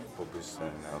 på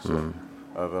bussen, alltså,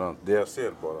 överallt. Det jag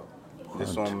ser bara.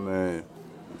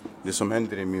 Det som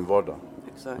händer i min vardag.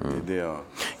 Det är det jag...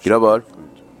 Grabbar,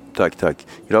 tack.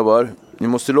 Grabbar, ni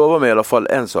måste lova mig i alla fall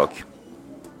en sak.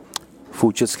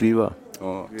 Fortsätt skriva.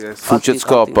 Fortsätt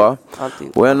skapa.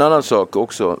 Alltid. Och en annan sak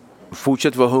också.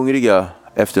 Fortsätt vara hungriga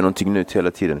efter någonting nytt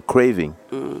hela tiden. Craving.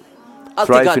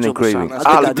 Thriving and craving.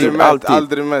 Alltid.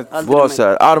 Var så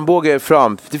här. Armbågar er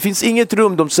fram. Det finns inget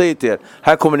rum de säger till er.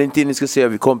 Här kommer ni inte in. Ni ska säga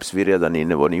vi kompis, vi är redan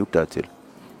inne. Vad ni gjort det här till.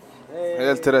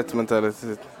 Helt rätt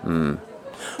mentalitet.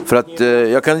 För att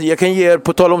jag kan ge er,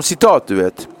 på tal om citat, du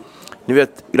vet. Ni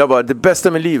vet, grabbar, det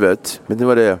bästa med livet, vet ni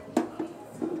vad det är?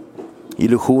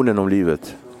 Illusionen om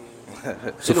livet.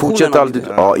 Så fortsätt alltid,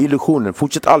 illusionen.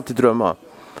 Fortsätt alltid drömma.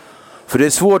 För det är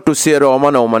svårt att se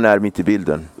ramarna om man är mitt i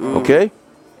bilden. Okej?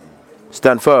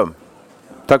 Stand firm.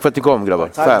 Tack för att ni kom, grabbar.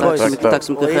 Tack så mycket.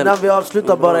 Och innan vi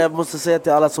avslutar bara, jag måste säga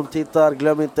till alla som tittar,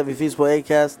 glöm inte, vi finns på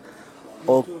Acast.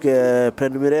 Och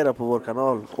prenumerera på vår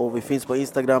kanal. Och vi finns på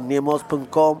Instagram,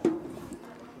 niemos.com.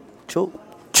 Tjo.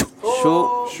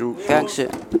 Kanske.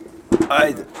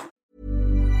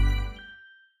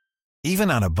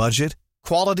 Even on a budget,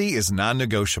 quality is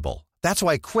non-negotiable. That's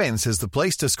why Quince is the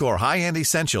place to score high-end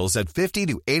essentials at 50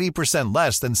 to 80%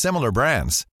 less than similar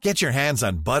brands. Get your hands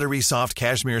on buttery soft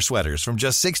cashmere sweaters from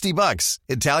just $60,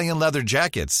 Italian leather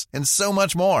jackets, and so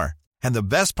much more. And the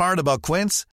best part about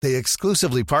Quince, they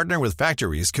exclusively partner with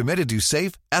factories committed to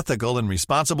safe, ethical, and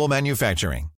responsible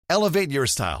manufacturing. Elevate your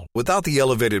style without the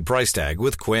elevated price tag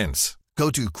with Quince.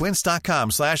 Go to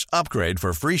quince.com/upgrade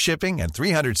for free shipping and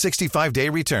 365-day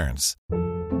returns.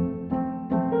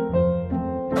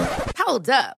 Hold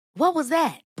up. What was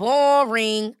that?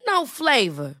 Boring. No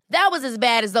flavor. That was as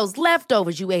bad as those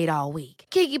leftovers you ate all week.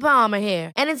 Keke Palmer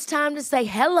here, and it's time to say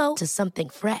hello to something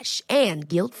fresh and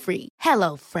guilt-free.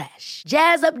 Hello Fresh.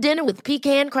 Jazz up dinner with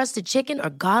pecan-crusted chicken or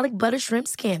garlic butter shrimp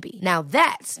scampi. Now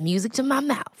that's music to my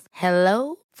mouth.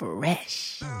 Hello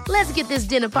Fresh. Let's get this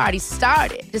dinner party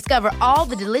started. Discover all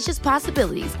the delicious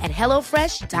possibilities at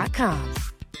hellofresh.com.